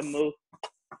 is, like, the most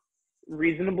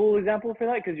reasonable example for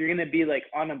that, because you're going to be, like,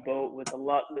 on a boat with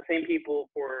the same people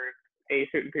for a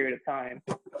certain period of time.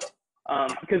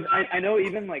 Because I know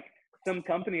even, like, some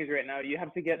companies right now, you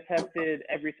have to get tested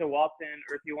every so often,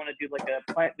 or if you want to do like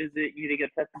a plant visit, you need to get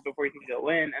tested before you can go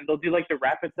in, and they'll do like the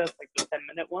rapid test, like the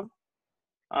 10-minute one.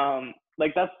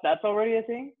 Like that's already a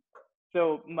thing.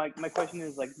 So my question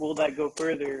is, like, will that go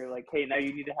further? Like, hey, now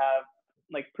you need to have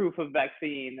like proof of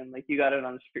vaccine, and like you got it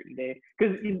on a certain day,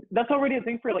 because that's already a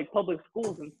thing for like public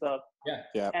schools and stuff.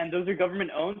 Yeah. And those are government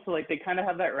owned, so like they kind of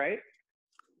have that right.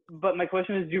 But my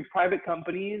question is, do private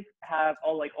companies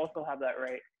also have that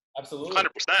right? Absolutely. 100%.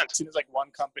 As soon as like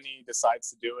one company decides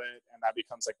to do it and that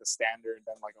becomes like the standard,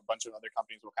 then like a bunch of other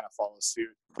companies will kind of follow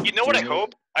suit. You know what I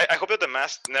hope? I hope that the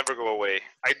masks never go away.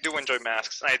 I do enjoy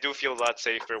masks, and I do feel a lot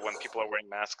safer when people are wearing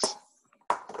masks.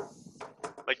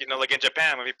 Like, you know, like in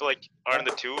Japan, when people like are in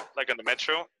the tube, like on the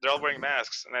metro, they're all wearing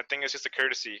masks, and I think it's just a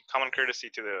courtesy, common courtesy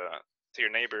to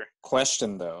your neighbor.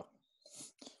 Question though,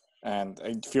 and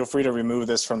feel free to remove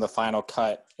this from the final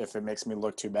cut if it makes me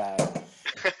look too bad.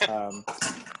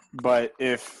 But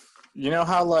if you know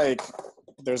how like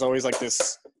there's always like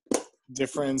this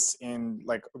difference in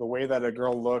like the way that a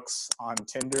girl looks on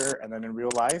Tinder and then in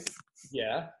real life.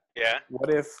 Yeah. Yeah. What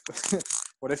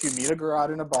if you meet a girl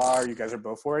out in a bar, you guys are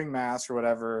both wearing masks or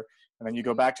whatever, and then you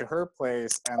go back to her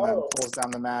place and then pulls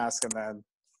down the mask and then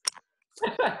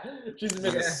she's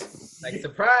like,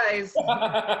 surprise.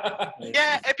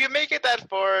 Yeah, if you make it that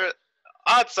far,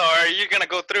 odds are you're gonna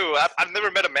go through. I've never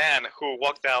met a man who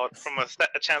walked out from a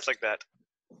chance like that.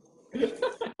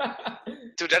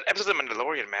 Dude, that episode of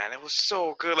Mandalorian, man, it was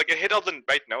so good. Like, it hit all the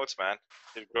right notes, man.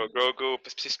 Grogu,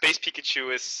 Space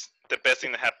Pikachu is the best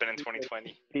thing that happened in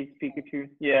 2020. Space Pikachu,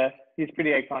 yeah, he's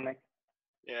pretty iconic.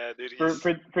 Yeah, dude.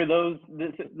 For those,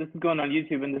 this is going on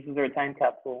YouTube, and this is our time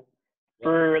capsule.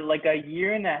 For like a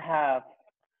year and a half,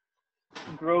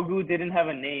 Grogu didn't have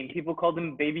a name. People called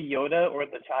him Baby Yoda or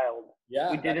the Child.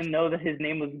 Yeah. We didn't know that his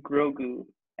name was Grogu,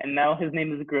 and now his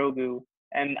name is Grogu.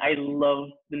 And I love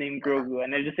the name Grogu,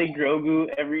 and I just say Grogu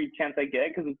every chance I get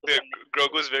because it's the Dude,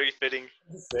 Grogu is very fitting.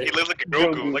 He looks like a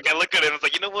Grogu. Grogu. Like I look at him, it's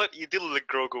like, you know what? You do look like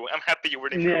Grogu. I'm happy you're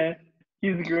wearing Grogu.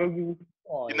 Yeah, he's Grogu.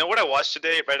 Oh, You know what I watched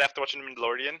today, right after watching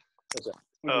Mandalorian?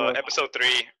 Episode 3,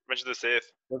 Revenge of the Sith.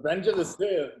 Revenge of the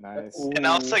Sith. Nice. And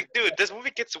I was like, dude, this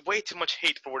movie gets way too much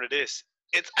hate for what it is.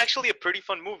 It's actually a pretty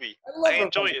fun movie. I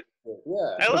enjoy it.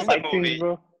 Yeah. I love that movie.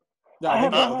 Bro. Yeah, I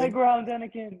have the Huh? high ground,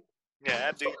 Anakin.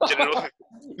 Yeah, dude. General.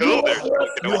 Hello there,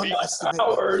 Kenobi.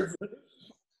 Cowards.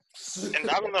 And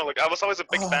I don't know, like I was always a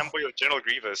big fanboy of General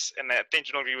Grievous, and I think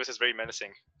General Grievous is very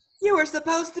menacing. You were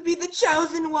supposed to be the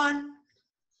chosen one.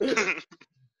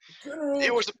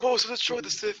 You were supposed to destroy the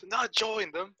Sith, not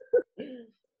join them.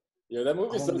 Yeah, that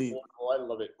movie's so Only- cool. I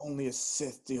love it. Only a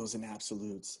Sith deals in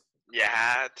absolutes.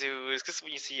 Yeah, dude. It's because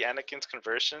when you see Anakin's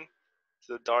conversion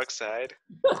to the dark side.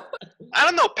 I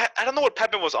don't know. I don't know what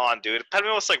Padme was on, dude. Padme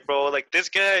was like, bro, like this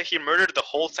guy, he murdered the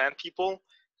whole Sand people.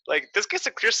 Like this guy's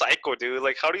a clear psycho, dude.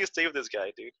 Like, how do you save this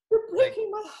guy, dude? You're breaking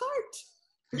my heart.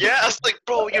 Yeah, I was like,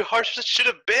 bro, your heart should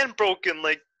have been broken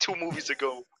like 2 movies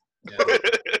ago.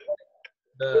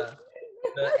 The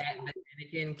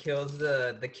Anakin kills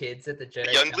the kids at the Jedi.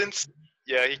 The younglings.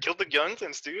 Yeah, he killed the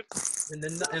younglings, dude. And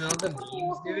then and all the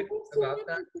memes, dude, about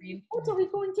that scene. What are we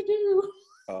going to do?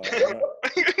 Those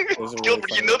are really Gilbert,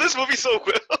 you funny. know this movie so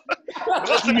well. When's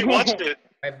the last time you watched it?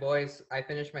 Alright, boys, I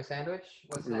finished my sandwich.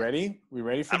 What's We next? ready? We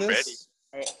ready for I'm this?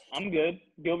 All right, I'm good.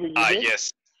 Gilbert, you Ah, good?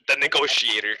 yes. The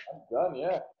Negotiator. Done,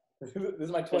 yeah. This is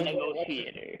my The 20.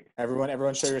 negotiator.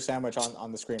 Everyone, show your sandwich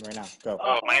on the screen right now. Go.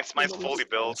 Oh, mine's fully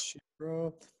built.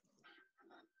 Bro.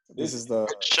 This is the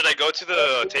Should I go to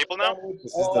the table now?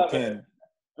 pin.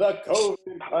 The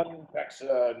COVID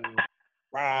confection.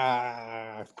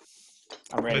 Ah,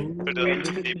 I'm ready. Put it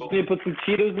on the table. Can you put some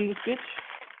Cheetos in this bitch?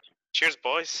 Cheers,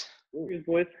 boys. Cheers,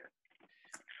 boys.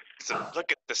 So,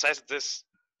 look at the size of this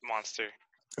monster.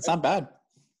 It's not bad.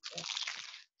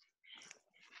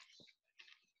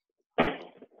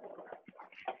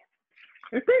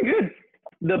 It's pretty good.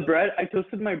 The bread, I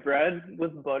toasted my bread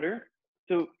with butter,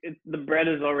 so the bread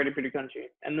is already pretty crunchy.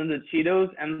 And then the Cheetos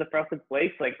and the frosted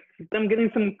flakes, like I'm getting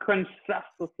some crunch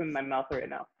sauce in my mouth right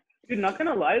now. Dude, not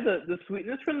gonna lie, the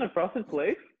sweetness from the frosted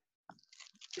flakes,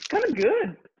 it's kind of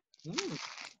good.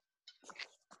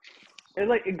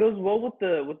 It goes well with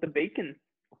the bacon.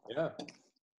 Yeah.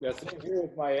 Yeah, same here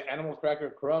with my animal cracker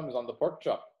crumbs on the pork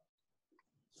chop.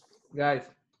 Guys,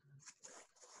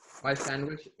 my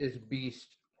sandwich is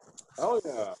beast. Oh,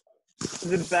 yeah.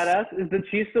 Is it badass? Is the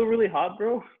cheese still really hot,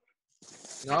 bro?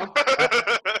 No?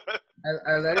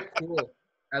 I let it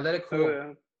cool.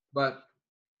 Yeah. But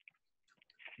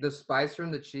the spice from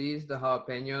the cheese, the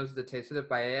jalapenos, the taste of the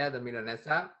paella, the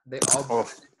milanesa, they all.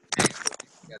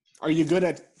 Are you good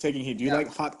at taking heat? Do you Yeah.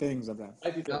 like hot things? I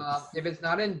do too. If it's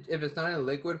not in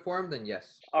liquid form, then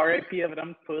yes. R.I.P.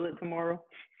 Evidam's toilet tomorrow.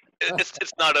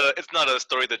 It's not a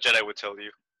story the Jedi would tell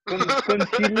you. Con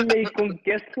chile y con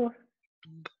queso.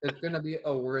 It's gonna be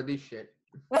a worthy shit.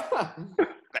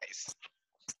 Nice.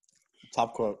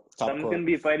 Top quote. I'm gonna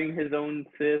be fighting his own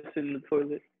sis in the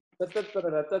toilet. I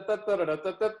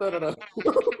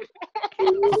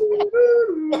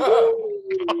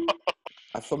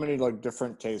have so many like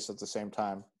different tastes at the same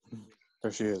time.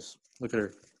 There she is. Look at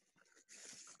her.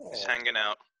 Just hanging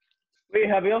out. Wait,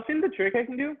 have y'all seen the trick I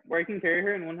can do where I can carry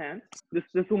her in one hand? This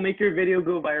will make your video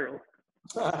go viral.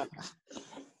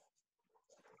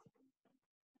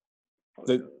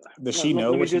 Does she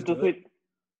know Let me what do she's it this doing? way.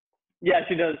 Yeah,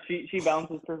 she does. She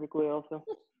balances perfectly also.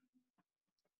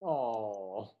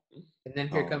 Oh. And then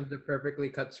here Oh. comes the perfectly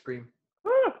cut scream.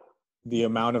 The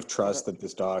amount of trust that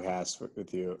this dog has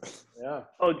with you. Yeah.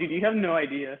 Oh, dude, you have no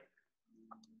idea.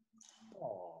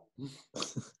 Oh.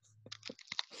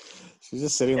 She's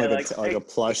just sitting Yeah, like a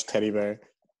plush teddy bear.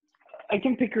 I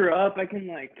can pick her up. I can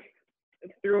like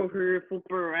throw her, flip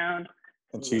her around.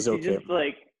 And she's okay. Just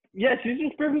like, yeah, she's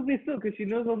just perfectly still because she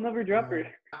knows I'll never drop her.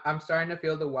 I'm starting to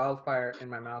feel the wildfire in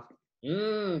my mouth.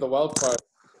 The wildfire.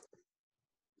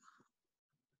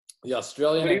 The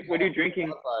Australian. What are you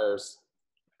drinking? Wildfires.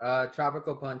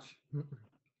 Tropical punch.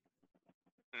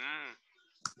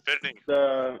 Fitting.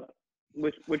 The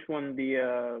which one?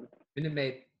 The Minute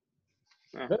Maid.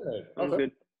 sounds Okay.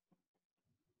 good.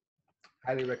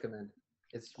 Highly recommend.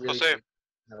 It's really Jose, good.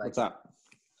 I like What's it. that?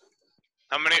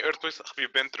 how many earthquakes have you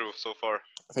been through so far?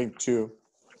 I think 2.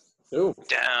 Ooh.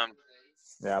 Damn.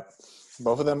 Yeah.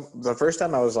 Both of them. The first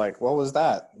time I was like, what was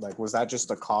that? Like, was that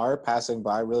just a car passing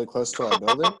by really close to our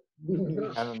building?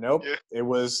 And nope, Yeah. it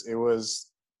was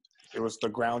the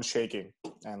ground shaking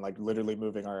and like literally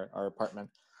moving our apartment.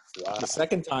 Wow. The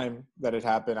second time that it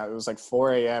happened, it was like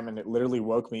 4 a.m. and it literally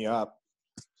woke me up.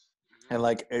 And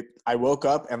like I woke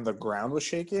up and the ground was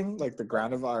shaking, like the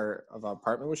ground of our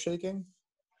apartment was shaking.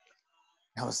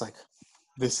 I was like,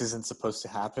 this isn't supposed to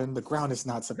happen. The ground is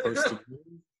not supposed to move.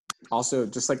 Also,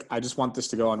 just like I just want this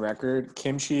to go on record,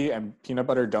 kimchi and peanut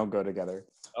butter don't go together.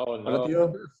 Oh Hola, no.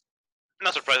 tío.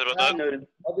 Not surprised about that. Noted.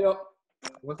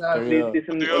 What's There up? you go.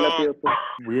 Dicen Tío. hola, tío.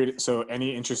 Weird. So,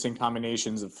 any interesting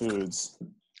combinations of foods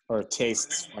or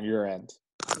tastes on your end?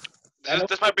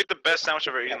 This might be the best sandwich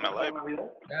I've ever eaten in my life.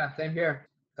 Yeah, same here.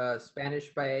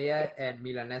 Spanish paella and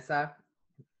milanesa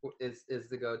is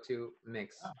the go-to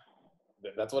mix.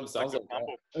 That's what it sounds like.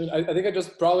 Combo. I mean, I think I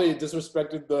just probably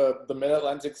disrespected the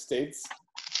Mid-Atlantic states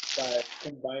by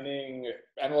combining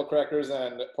animal crackers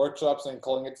and pork chops and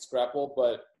calling it scrapple,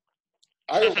 but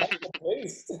I like the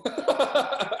taste.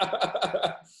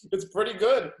 It's pretty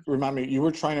good. Remind me, you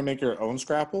were trying to make your own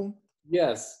scrapple?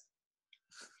 Yes.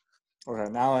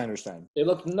 Okay, now I understand. It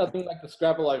looked nothing like the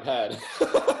scrapple I've had.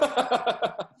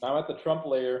 I'm at the Trump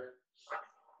layer.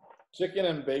 Chicken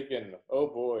and bacon. Oh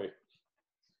boy.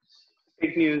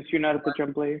 Fake news. You're not a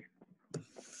Trump player.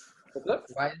 What's up?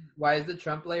 Why is the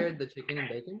Trump layer the chicken and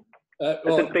bacon?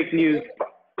 That's fake news.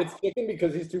 It's chicken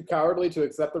because he's too cowardly to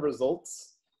accept the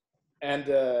results. And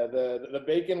the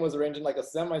bacon was arranged in like a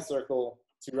semicircle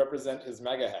to represent his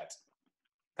MAGA hat.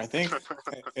 I think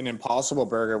an Impossible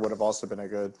Burger would have also been a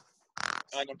good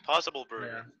Impossible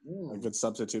burger.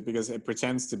 substitute because it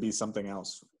pretends to be something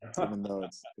else, even though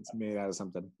it's made out of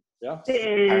something. Yeah.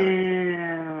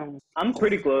 Damn. I'm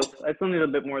pretty close. I still need a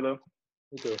bit more though.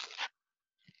 Me too.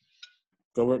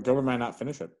 Gilbert might not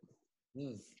finish it.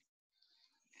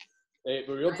 Hey,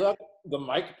 but real talk, the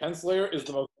Mike Pence layer is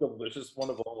the most delicious one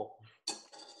of all.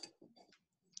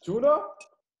 Tuna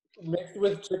mixed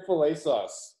with Chick-fil-A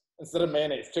sauce instead of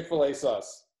mayonnaise. Chick-fil-A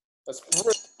sauce. That's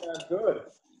pretty damn good.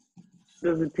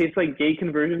 Does it taste like gay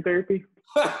conversion therapy?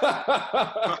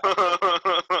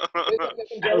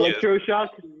 Electroshock?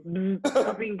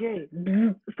 Stop being gay.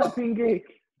 Stop being gay.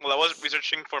 Well, I was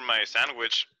researching for my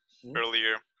sandwich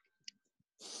earlier.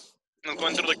 I was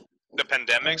going through like the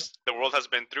pandemics the world has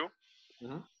been through,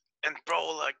 and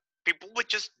bro, like people would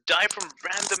just die from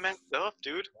random ass stuff,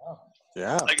 dude.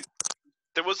 Yeah. Like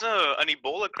there was an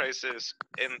Ebola crisis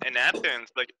in Athens,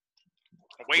 like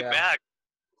way back.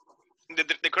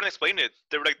 They couldn't explain it.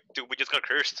 They were like, dude, we just got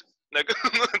cursed. Like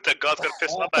the gods got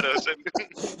pissed off at us. And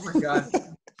Oh my god.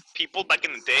 people back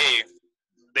in the day,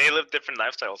 they lived different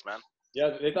lifestyles, man.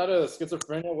 Yeah, they thought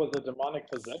schizophrenia was a demonic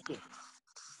possession.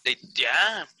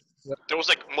 Yeah. There was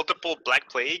like multiple black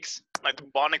plagues. Like the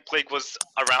bubonic plague was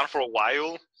around for a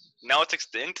while. Now it's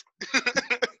extinct.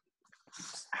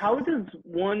 How does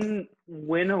one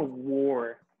win a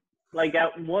war? Like,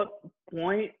 at what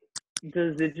point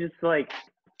does it just like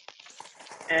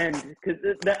end? Because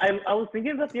I was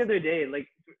thinking about the other day. Like,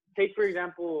 take for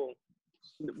example,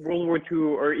 World War II,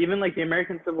 or even like the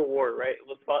American Civil War. Right? It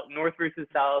was fought North versus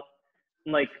South.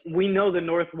 Like, we know the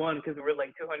North won because we're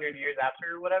like 200 years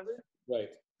after or whatever. Right.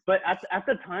 But at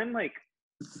the time, like,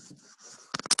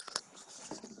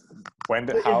 When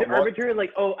did is how it what, arbitrary?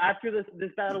 Like, oh, after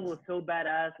this battle was so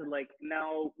badass, and like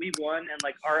now we won, and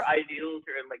like our ideals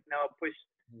are like now pushed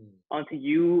onto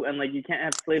you, and like you can't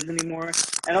have slaves anymore.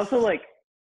 And also, like,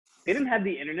 they didn't have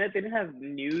the internet, they didn't have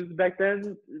news back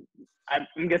then.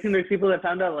 I'm guessing there's people that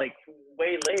found out like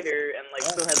way later and like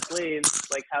still had slaves.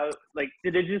 Like, how, like,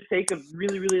 did it just take a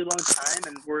really really long time,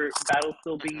 and were battles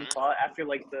still being fought after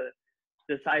like the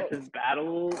decisive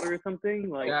battle or something?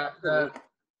 Like, Yeah,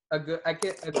 a good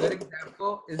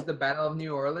example is the Battle of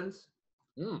New Orleans.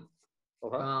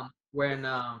 Okay. When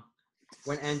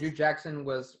Andrew Jackson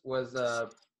was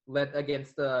led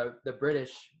against the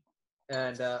British,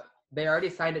 and they already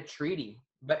signed a treaty.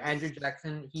 But Andrew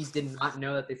Jackson, he did not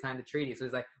know that they signed the treaty. So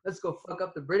he's like, let's go fuck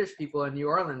up the British people in New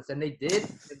Orleans. And they did.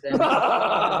 And then,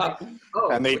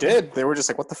 and they did. They were just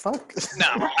like, what the fuck?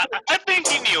 Nah, I think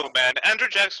he knew, man. Andrew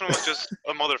Jackson was just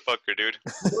a motherfucker, dude.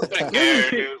 Didn't care,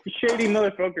 dude. Shady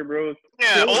motherfucker, bro.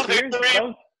 Yeah, Old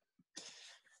Hickory.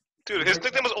 Dude, his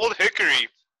nickname was Old Hickory.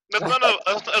 That's not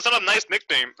a nice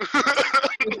nickname.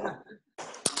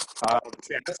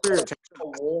 A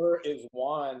war is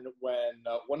won when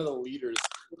one of the leaders.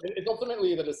 It's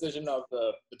ultimately the decision of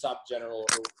the top general.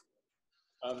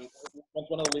 Once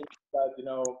one of the leaders says,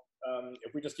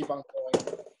 if we just keep on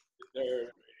going,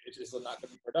 it's just not going to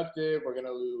be productive. We're going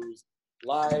to lose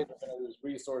lives. We're going to lose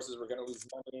resources. We're going to lose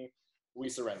money. We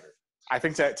surrender. I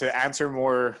think to answer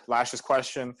more Lash's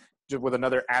question, just with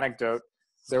another anecdote,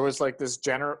 there was like this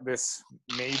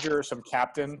major, some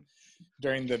captain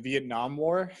during the Vietnam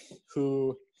War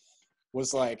who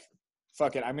was like,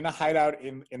 fuck it, I'm going to hide out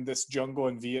in this jungle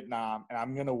in Vietnam, and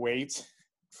I'm going to wait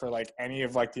for like any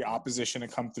of like the opposition to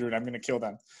come through, and I'm going to kill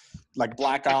them. Like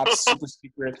Black Ops, super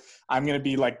secret. I'm going to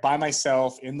be like by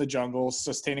myself in the jungle,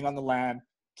 sustaining on the land,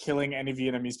 killing any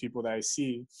Vietnamese people that I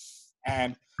see.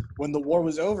 And when the war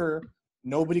was over,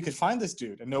 nobody could find this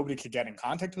dude, and nobody could get in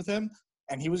contact with him.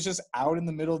 And he was just out in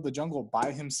the middle of the jungle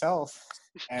by himself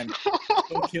and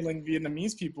killing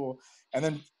Vietnamese people. And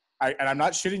then, I'm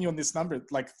not shitting you on this number,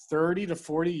 like 30 to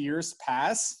 40 years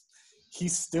pass,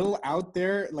 he's still out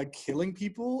there like killing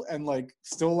people and like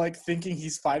still like thinking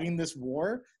he's fighting this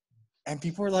war. And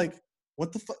people are like,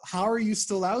 what the fuck? How are you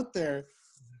still out there?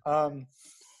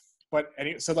 But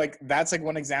anyway, so like that's like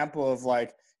one example of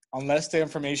like, unless the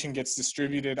information gets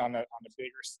distributed on a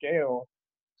bigger scale,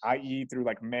 i.e. through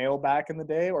like mail back in the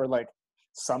day or like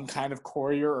some kind of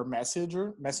courier or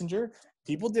messenger,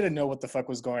 people didn't know what the fuck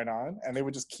was going on, and they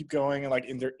would just keep going and like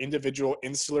in their individual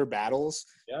insular battles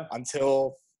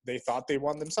until they thought they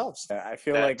won themselves. I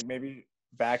feel like maybe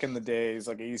back in the days,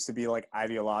 like it used to be like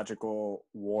ideological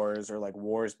wars or like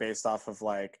wars based off of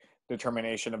like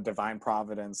determination of divine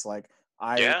providence. Like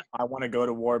I want to go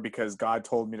to war because God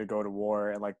told me to go to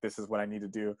war, and like this is what I need to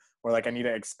do, or like I need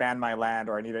to expand my land,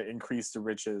 or I need to increase the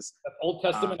riches. That's Old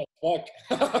Testament as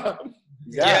fuck.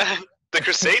 Yeah, the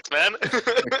Crusades, man.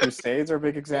 The Crusades are a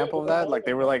big example of that. Like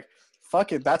they were like,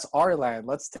 "Fuck it, that's our land.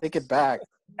 Let's take it back.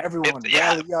 Everyone,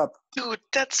 rally up!" Dude,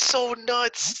 that's so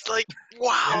nuts. Like,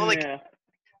 wow, like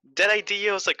that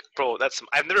idea was like, bro,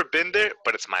 I've never been there,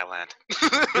 but it's my land.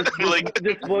 Like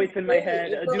this voice in my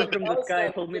head, a dude from the sky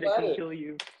told me to come kill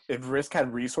you. If Risk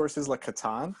had resources like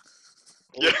Catan,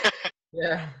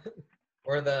 yeah,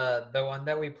 or the one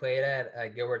that we played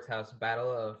at Gilbert's house,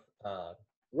 Battle of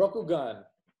Rokugan.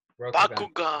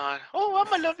 Bakugan. Oh,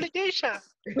 I'm a lovely geisha.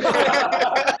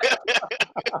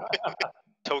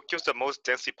 Tokyo's the most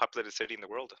densely populated city in the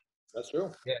world. That's true.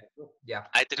 Yeah.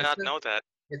 I did not know that.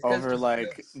 Over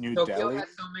like New Delhi. Has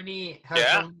so many.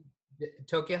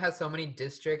 Tokyo has so many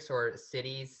districts or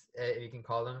cities, you can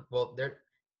call them. Well,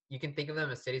 you can think of them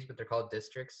as cities, but they're called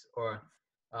districts. Or,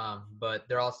 but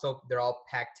they're all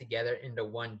packed together into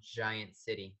one giant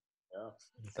city. Yeah.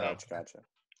 So, gotcha.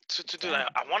 So, dude,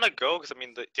 I want to go because I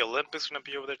mean the Olympics are gonna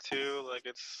be over there too. Like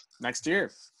it's next year.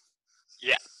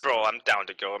 Yeah, bro, I'm down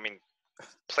to go. I mean,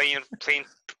 planes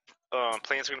are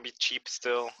gonna be cheap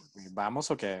still.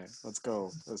 Vamos, okay. Let's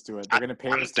go. Let's do it. They're gonna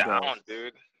pay us to go. I'm down,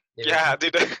 dude. Yeah,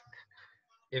 dude.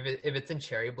 If it's in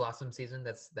cherry blossom season,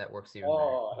 that works even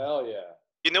better. Hell yeah!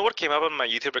 You know what came up on my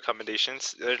YouTube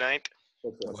recommendations the other night?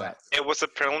 What's that? It was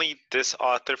apparently this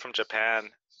author from Japan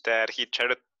that he tried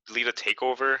to lead a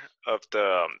takeover of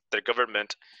their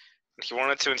government. He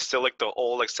wanted to instill like the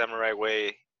old like samurai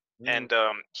way, and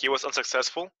he was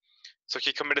unsuccessful, so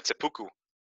he committed seppuku.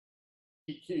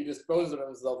 He disposed of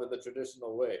himself in the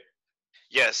traditional way.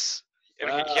 Yes. And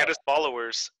he had his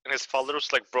followers, and his followers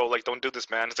were like, bro, like, don't do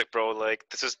this, man. It's like, bro, like,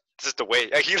 this is the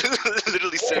way. Like, he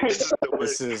literally said, this is the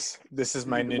way. This is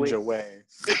my ninja way.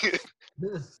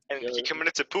 And he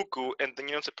committed seppuku, and then,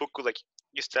 seppuku, like,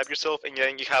 you stab yourself, and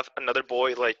then you have another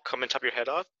boy, like, come and chop your head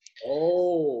off.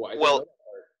 Oh,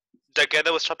 the guy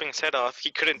that was chopping his head off, he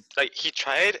couldn't, like, he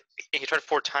tried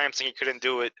 4 times, and he couldn't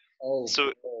do it. Oh.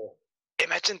 So,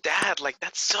 imagine that. Like,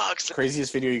 that sucks.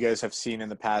 Craziest video you guys have seen in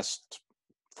the past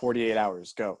 48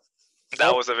 hours. Go.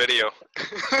 That was a video.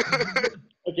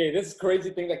 Okay, this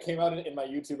crazy thing that came out in my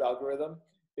YouTube algorithm.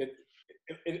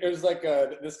 It was like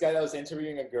this guy that was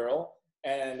interviewing a girl,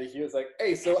 and he was like,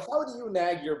 "Hey, so how do you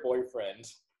nag your boyfriend?"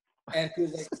 And he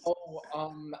was like, "Oh,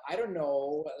 I don't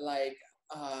know. Like,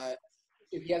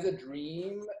 if he has a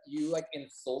dream, you like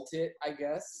insult it, I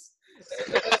guess."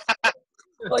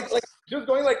 like he was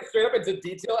going like straight up into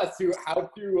detail as to how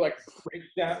to like break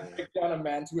down a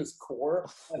man to his core,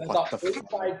 and I thought, oh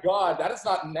my god, that is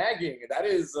not nagging, that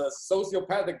is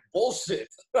sociopathic bullshit.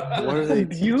 What are they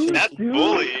teaching? That's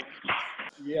bullying.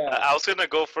 Yeah, I was gonna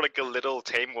go for like a little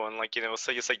tame one, like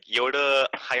so it's like Yoda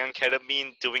high on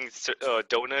ketamine doing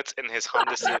donuts in his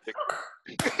Honda Civic.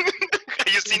 Have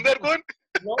you seen that one?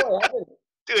 No, I haven't.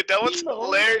 Dude, that one's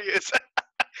hilarious.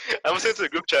 I was into the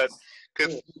group chat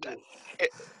because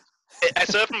I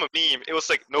saw it from a meme. It was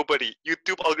like, nobody,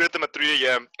 YouTube algorithm at 3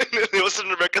 a.m. It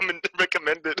wasn't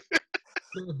recommended.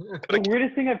 The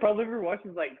weirdest thing I've probably ever watched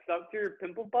is like Dr.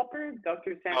 Pimple Popper,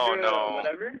 Dr. Sandra,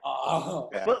 whatever.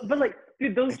 Yeah. But like,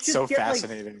 dude, those it's just so get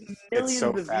fascinating. like millions it's so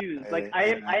of views. Like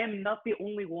I am not the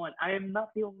only one.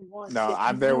 No,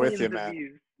 I'm there with you,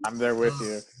 man. I'm there with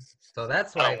you. So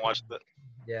that's why. I don't watch that.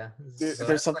 Yeah. Dude, So there's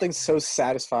that's something so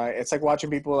satisfying. It's like watching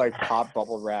people like pop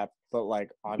bubble wrap, but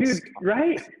like on Dude,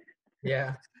 right?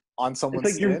 yeah. on It's someone's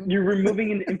like skin. you're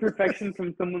removing an imperfection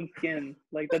from someone's skin.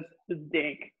 Like that's just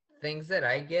dank. Things that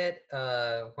I get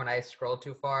when I scroll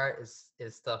too far is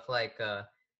stuff like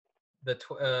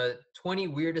the 20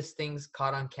 weirdest things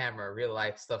caught on camera, real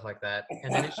life stuff like that,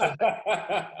 and then it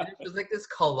shows like this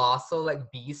colossal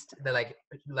like beast that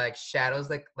like shadows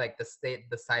like the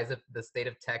size of the state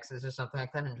of Texas or something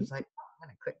like that, and I'm just like, oh, I'm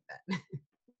gonna click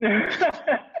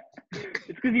that.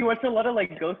 It's because you watch a lot of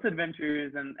like ghost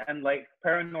adventures and like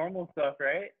paranormal stuff,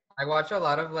 right? I watch a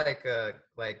lot of like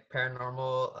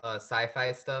paranormal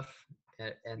sci-fi stuff,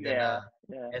 and then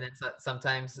Yeah. and then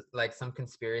sometimes like some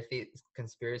conspiracy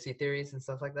theories and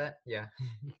stuff like that. Yeah.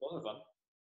 Those are fun.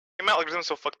 My algorithm's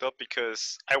so fucked up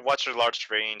because I watch a large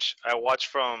range. I watch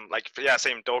from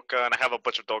same Doka, and I have a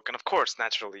bunch of Doka, and of course,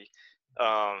 naturally,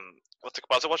 what's it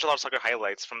called? I also watch a lot of soccer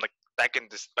highlights from like back in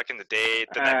the day.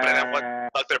 Then I watch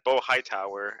Dr. Bo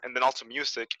Hightower, and then also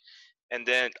music, and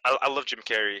then I love Jim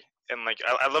Carrey, and like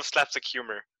I love slapstick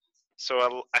humor. So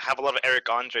I have a lot of Eric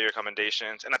Andre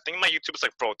recommendations, and I think my YouTube is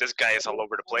like, bro, this guy is all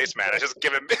over the place, man. I just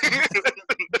give him,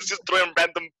 let's just throw him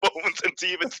random bones and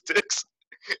see if it sticks.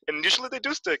 And usually they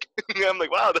do stick. I'm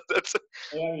like, wow, that's.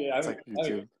 Yeah. It's like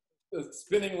YouTube.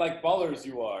 Spinning like ballers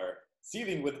you are,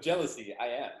 seething with jealousy. I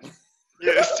am.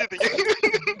 Yeah, seething.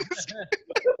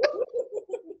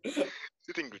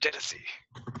 Seething with jealousy.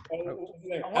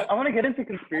 I want to get into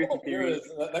conspiracy theories.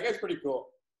 That guy's pretty cool.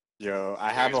 Yo,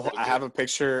 I have a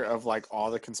picture of like all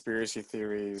the conspiracy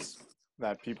theories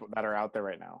that are out there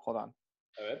right now. Hold on.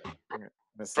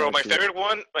 Bro, my favorite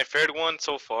one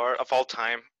so far of all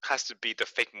time has to be the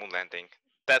fake moon landing.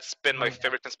 That's been my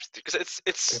favorite conspiracy because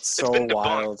it's so been debunked.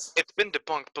 wild. It's been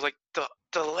debunked, but like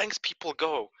the lengths people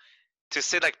go to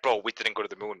say like, bro, we didn't go to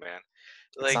the moon, man.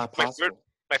 Like It's not possible.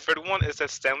 my third one is that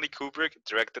Stanley Kubrick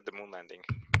directed the moon landing,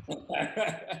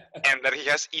 and that he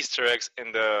has Easter eggs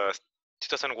in the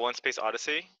 2001 Space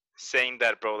Odyssey saying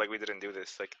that, bro, like we didn't do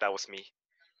this, like that was me,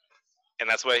 and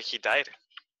that's why he died.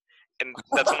 And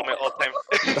that's one of my all-time.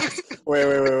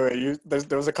 Wait.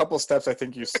 There was a couple steps I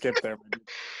think you skipped there.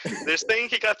 They're saying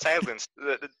he got silenced.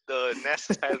 The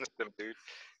NASA silenced him, dude,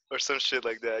 or some shit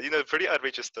like that. You know, pretty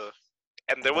outrageous stuff.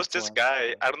 And there was this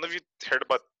guy. I don't know if you heard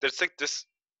about. There's like this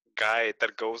guy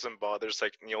that goes and bothers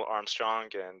like Neil Armstrong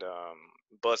and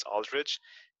Buzz Aldrin,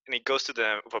 and he goes to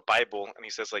them with a Bible and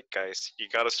he says like, guys, you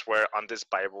gotta swear on this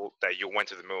Bible that you went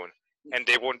to the moon, and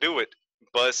they won't do it.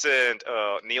 Buzz and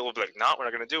Neil will be like, no, we're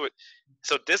not gonna do it.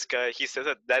 So this guy, he says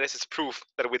that is his proof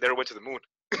that we never went to the moon,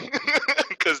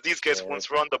 because these guys once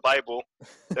wrote on the Bible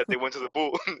that they went to the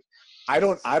moon. I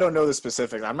don't know the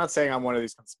specifics. I'm not saying I'm one of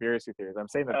these conspiracy theories. I'm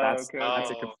saying that's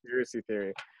a conspiracy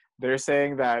theory. They're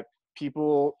saying that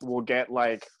people will get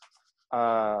like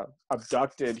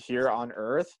abducted here on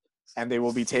Earth, and they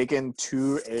will be taken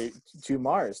to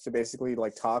Mars to basically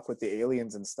like talk with the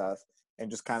aliens and stuff, and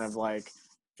just kind of like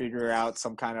figure out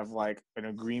some kind of like an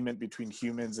agreement between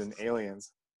humans and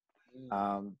aliens.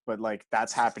 But like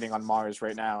that's happening on Mars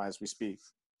right now as we speak.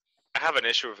 I have an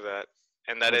issue with that,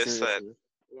 and that is that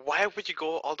why would you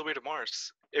go all the way to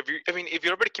Mars? If you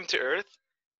already came to Earth,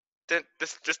 then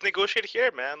this negotiate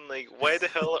here, man. Like, why the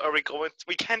hell are we going?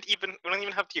 We don't even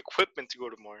have the equipment to go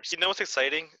to Mars. You know what's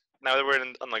exciting? Now that we're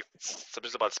on like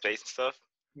subjects about space and stuff,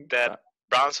 that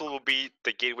Brownsville will be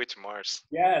the gateway to Mars.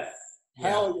 Yes.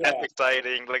 Hell yeah. That's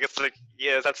exciting. Like, it's like,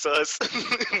 yeah, that's us.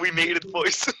 We made it,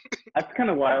 boys. That's kind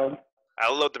of wild. I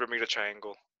love the Bermuda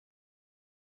Triangle.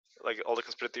 Like, all the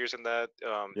conspiracy theories in that.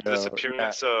 The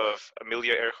disappearance of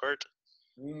Amelia Earhart.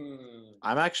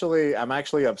 I'm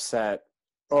actually upset.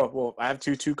 Oh, well, I have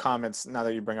two comments now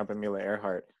that you bring up Amelia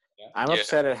Earhart. Yeah. I'm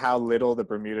upset at how little the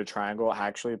Bermuda Triangle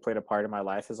actually played a part in my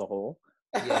life as a whole.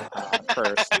 Yeah.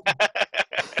 First.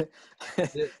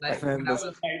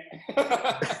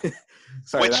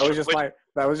 Sorry, that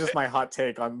was just my hot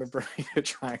take on the Bermuda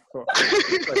Triangle.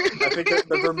 I think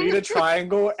the Bermuda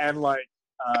Triangle and like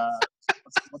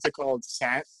what's it called?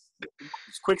 Sand?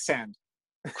 It's quicksand.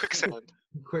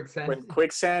 When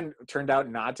quicksand turned out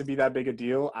not to be that big a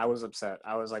deal, I was upset.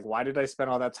 I was like, why did I spend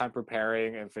all that time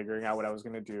preparing and figuring out what I was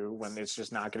going to do when it's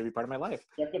just not going to be part of my life?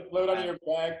 You have to float on your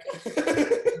back.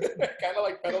 Kind of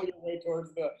like pedal your way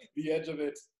towards the edge of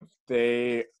it.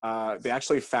 They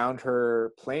actually found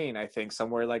her plane, I think,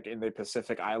 somewhere like in the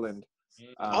Pacific Island.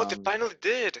 They finally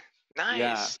did.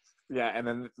 Nice. Yeah, and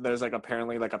then there's like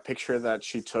apparently like a picture that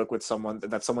she took with someone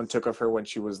took of her when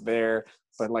she was there,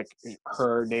 but like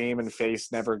her name and face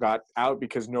never got out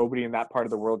because nobody in that part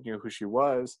of the world knew who she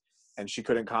was, and she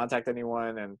couldn't contact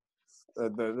anyone. And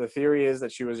The theory is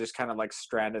that she was just kind of like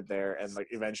stranded there and like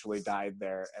eventually died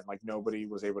there, and like nobody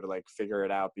was able to like figure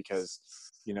it out because,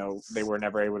 you know, they were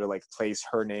never able to like place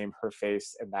her name, her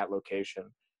face in that location.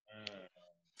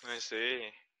 I see.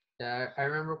 Yeah, I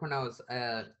remember when I was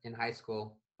in high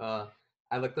school,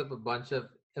 I looked up a bunch of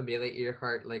Amelia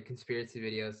Earhart like conspiracy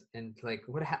videos, and like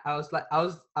I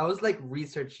was like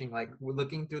researching, like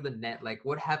looking through the net, like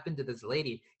what happened to this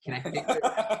lady? Can I figure it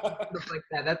out? Stuff like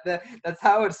that. That's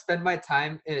how I would spend my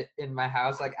time in my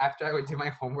house. Like after I would do my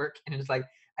homework, and it's like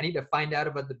I need to find out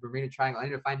about the Bermuda Triangle. I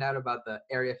need to find out about the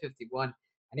Area 51. I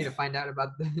need to find out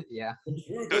about the yeah.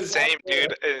 Dude, same,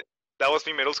 dude. That was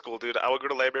me middle school, dude. I would go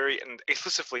to the library and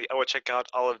exclusively I would check out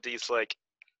all of these like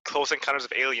close encounters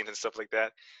of aliens and stuff like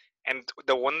that. And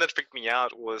the one that freaked me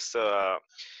out was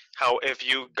how if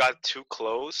you got too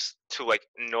close to like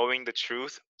knowing the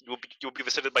truth, you'll be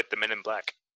visited by the Men in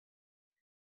Black.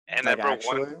 And Like I brought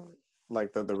one. actually,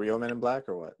 like the real Men in Black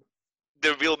or what?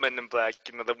 The real Men in Black,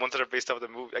 you know, the ones that are based off the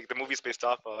movie, like the movie's based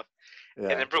off of. Yeah.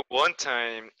 And I remember one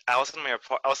time I was in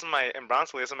Brownsville, I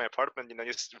was in my apartment, you know,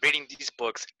 just reading these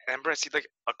books. And I remember I see like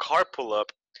a car pull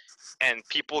up, and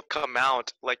people come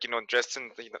out like, you know, dressed in,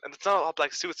 you know, and it's not all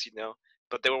black suits, you know,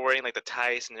 but they were wearing like the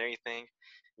ties and everything.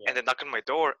 Yeah. And they knock on my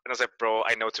door, and I was like, bro,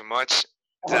 I know too much.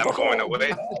 I'm going away.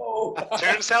 No.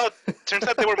 Turns out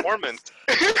they were Mormons.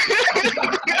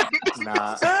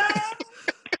 Nah.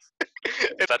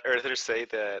 Flat earthers say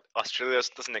that Australia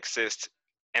doesn't exist,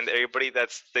 and everybody they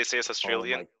say is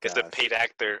Australian is a paid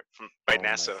actor by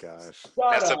NASA. Oh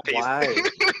my gosh. NASA pays. Why?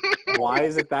 Why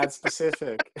is it that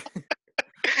specific?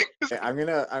 Okay, I'm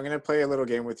gonna play a little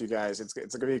game with you guys. It's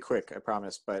gonna be quick, I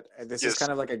promise. But this is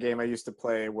kind of like a game I used to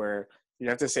play where you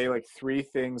have to say like 3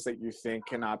 things that you think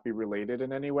cannot be related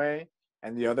in any way,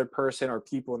 and the other person or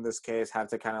people in this case have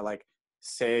to kind of like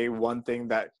say one thing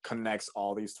that connects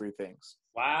all these 3 things.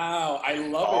 Wow, I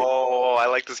love it. Oh, I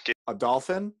like this game. A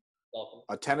dolphin,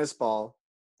 a tennis ball,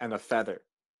 and a feather.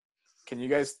 Can you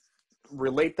guys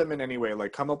relate them in any way?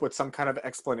 Like come up with some kind of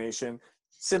explanation.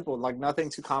 Simple, like nothing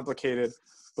too complicated,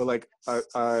 but like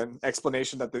an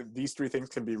explanation that these 3 things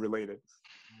can be related.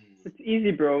 It's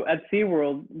easy, bro. At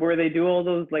SeaWorld, where they do all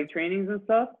those like trainings and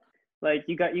stuff, like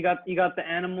you got the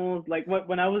animals. Like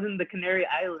when I was in the Canary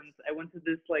Islands, I went to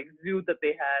this like zoo that they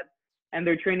had, and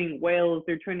they're training whales,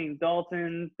 they're training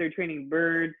dolphins, they're training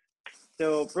birds.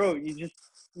 So, bro, you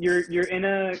are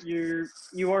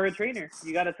a trainer.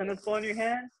 You got a tennis ball in your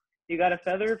hand, you got a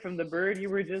feather from the bird you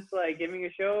were just like giving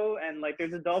a show, and like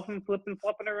there's a dolphin flipping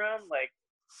flopping around. Like,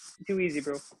 too easy,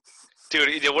 bro. Dude,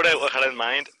 you know what I had in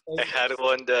mind? I had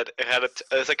one that it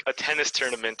was like a tennis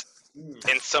tournament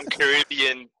in some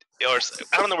Caribbean, or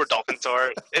I don't know where dolphins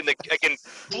are, in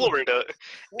Florida,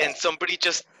 and somebody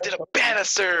just did a badass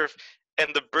serve,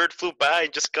 and the bird flew by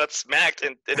and just got smacked,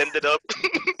 and it ended up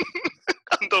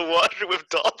on the water with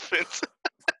dolphins.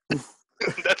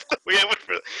 That's the way I would.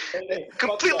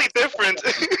 Completely different. I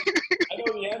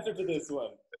know the answer to this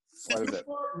one. What is it?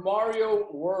 Super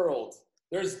Mario World.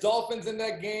 There's dolphins in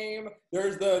that game.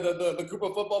 There's the group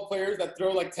of football players that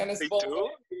throw like tennis balls,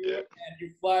 and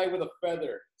you fly with a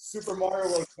feather. Super Mario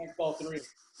World connects all 3.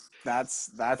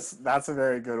 That's a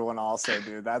very good one, also,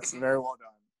 dude. That's very well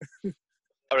done.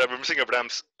 I remember seeing Abraham,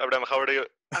 how are you?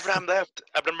 Abraham left.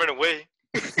 Abraham ran away.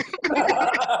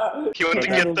 He went to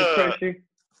get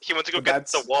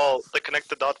the wall, the connect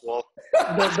the dot wall.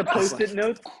 The post-it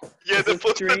notes. Yeah, the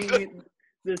post-it notes.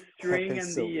 The string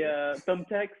and the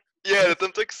thumbtacks. Yeah, the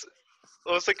thumbtacks.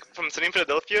 It was like from Sunny in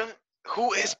Philadelphia.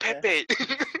 Who is Pepe?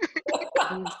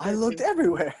 I looked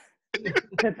everywhere.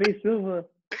 Pepe Silva.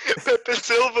 Pepe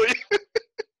Silva.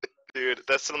 Dude,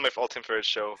 that's still my all-time favorite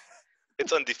show.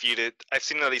 It's undefeated. I've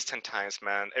seen it at least 10 times,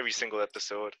 man. Every single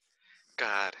episode.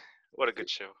 God, what a good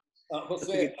show.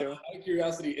 Jose, out of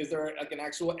curiosity, is there like an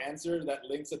actual answer that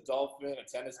links a dolphin, a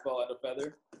tennis ball, and a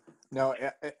feather? No,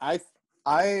 I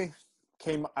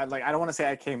don't want to say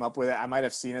I came up with it. I might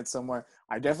have seen it somewhere.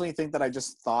 I definitely think that I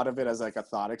just thought of it as like a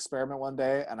thought experiment one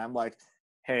day, and I'm like,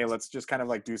 hey, let's just kind of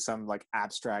like do some like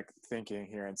abstract thinking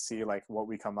here and see like what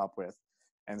we come up with.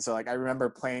 And so like I remember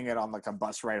playing it on like a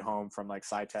bus ride home from like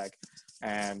SciTech,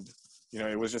 and you know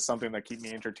it was just something that keep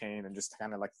me entertained and just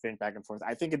kind of like think back and forth.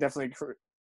 I think it definitely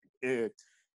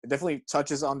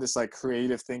touches on this like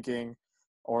creative thinking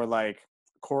or like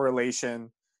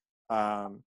correlation,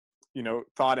 you know,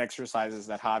 thought exercises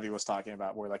that Javi was talking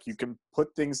about, where like you can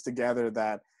put things together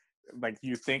that like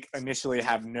you think initially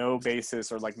have no basis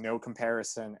or like no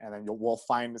comparison, and then we'll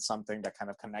find something that kind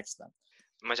of connects them.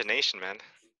 Imagination, man.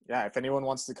 Yeah, if anyone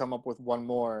wants to come up with one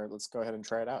more, let's go ahead and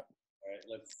try it out. All right,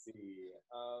 let's see.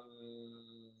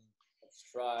 Let's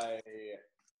try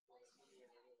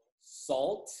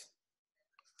salt,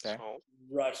 Okay.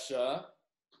 Russia,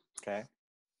 Okay.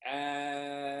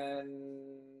 and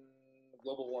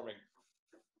global warming.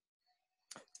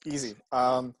 Easy.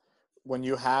 When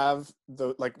you have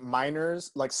the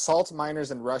miners, like salt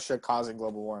miners in Russia causing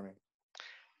global warming.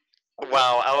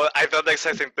 Wow, I thought the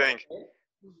exact same thing.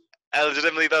 I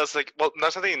legitimately thought it's like, well,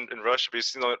 not something in Russia,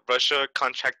 but Russia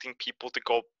contracting people to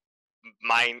go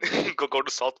mine, go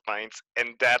to salt mines, and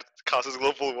that causes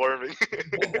global warming.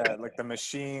 Yeah, like the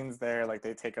machines there, like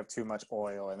they take up too much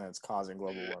oil, and then it's causing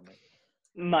global warming.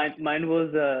 Mine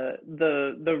was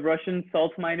the Russian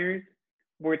salt miners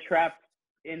were trapped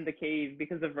in the cave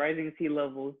because of rising sea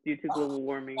levels due to global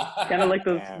warming. Kind of like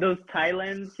those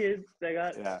Thailand kids that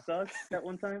got stuck that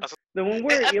one time. The one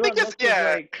where Elon Musk was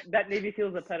like, that Navy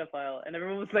SEAL's a pedophile, and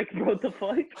everyone was like, what the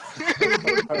fuck?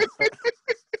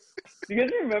 Do you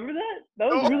guys remember that? That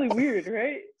was really weird,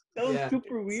 right? That was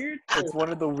super weird. It's one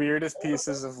of the weirdest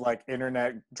pieces of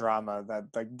internet drama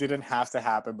that didn't have to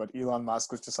happen, but Elon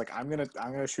Musk was just like, I'm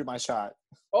gonna shoot my shot.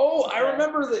 Oh, I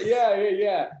remember that.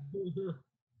 Yeah.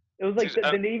 It was like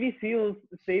the Navy SEALs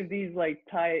saved these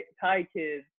Thai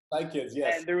kids. Thai kids,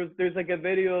 yes. And there's a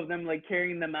video of them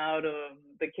carrying them out of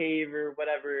the cave or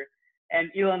whatever.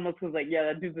 And Elon Musk was like, yeah,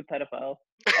 that dude's a pedophile.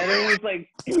 And everyone was like,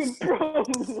 dude, bro,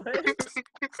 what?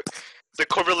 The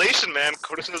correlation, man.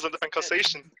 Correlation doesn't define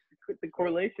causation. The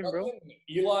correlation, bro.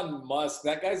 Elon Musk,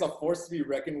 that guy's a force to be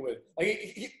reckoned with.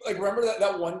 He remember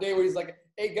that one day where he's like,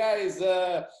 hey guys,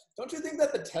 don't you think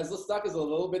that the Tesla stock is a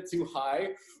little bit too high?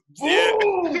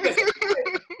 Boom!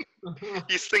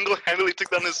 He single-handedly took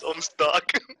down his own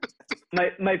stock.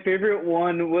 My favorite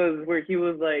one was where he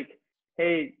was like,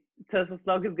 hey, Tesla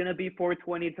stock is gonna be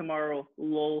 420 tomorrow.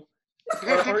 Lol.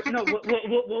 No, what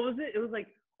was it? It was like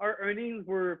our earnings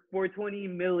were 420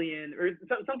 million or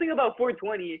something about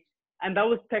 420, and that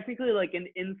was technically an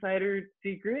insider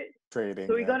secret. Trading.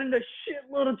 So he got into a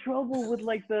shitload of trouble with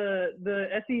the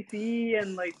SEC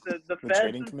and the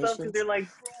Fed and stuff because they're like,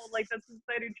 bro, that's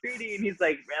insider trading, and he's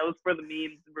like, that was for the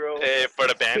memes, bro. Hey, for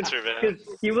the banter, man.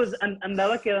 Because he was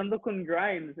andaba quedando con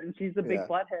Grimes, and she's a big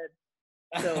flathead.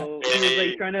 So he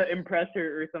was trying to impress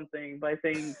her or something by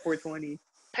saying 420.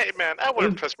 Hey man, I would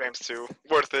impress Grimes too.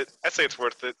 Worth it. I say it's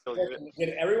worth it. Did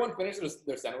everyone finish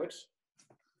their sandwich?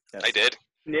 Yes. I did.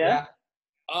 Yeah.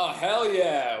 Oh hell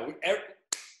yeah!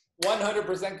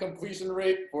 100% completion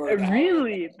rate for.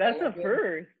 Really? That's a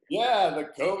first. Yeah, the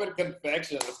COVID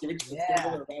confection. Let's give it a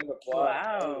round of applause.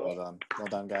 Wow. Well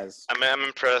done, guys. I'm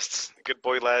impressed. Good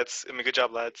boy, lads. I mean, good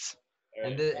job, lads.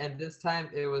 And this time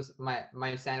it was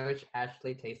my sandwich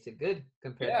actually tasted good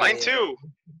compared to mine too.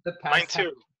 The past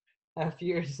half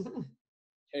years.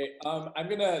 Hey, I'm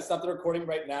gonna stop the recording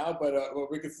right now, but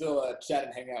we can still chat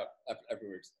and hang out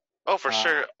afterwards. Oh, for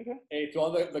sure. Hey, to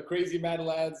all the crazy mad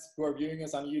lads who are viewing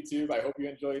us on YouTube, I hope you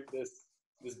enjoyed this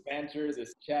banter,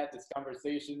 this chat, this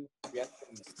conversation. We had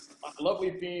some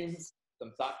lovely themes,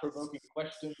 some thought-provoking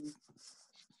questions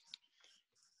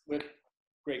with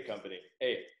great company.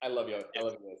 Hey, I love you. I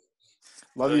love you guys.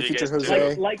 Love you, future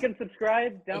Jose. Like and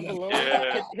subscribe down below.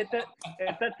 Yeah. Hit that.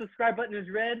 If that subscribe button is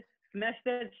red, smash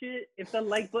that shit. If the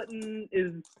like button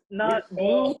is not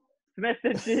blue, smash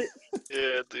that shit.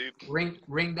 Yeah, dude.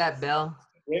 Ring that bell.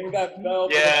 Ring that bell.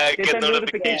 Yeah, Hit get that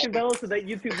notification bell so that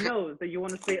YouTube knows that you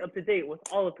want to stay up to date with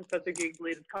all of Professor Gig's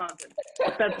latest content.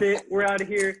 That's it. We're out of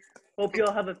here. Hope you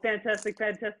all have a fantastic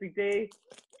day.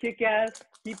 Kick ass.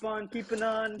 Keep on keeping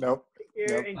on. Nope. You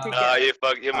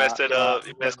messed it up.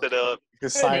 You messed it up.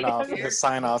 Just sign off. Just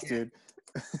sign off, dude.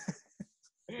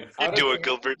 You do it,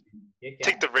 Gilbert.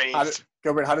 Take the reins.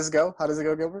 Gilbert, how does it go?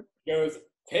 Gilbert? It goes,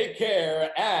 take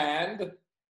care and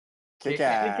kick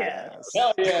ass.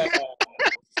 Hell yeah.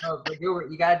 No, but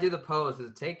Gilbert, you gotta do the pose.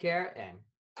 Take care and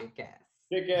kick ass.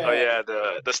 Kick ass. Oh yeah,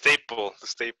 the staple.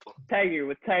 Tiger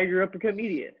with Tiger Uppercut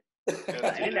Media.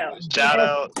 Yeah, shout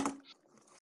out.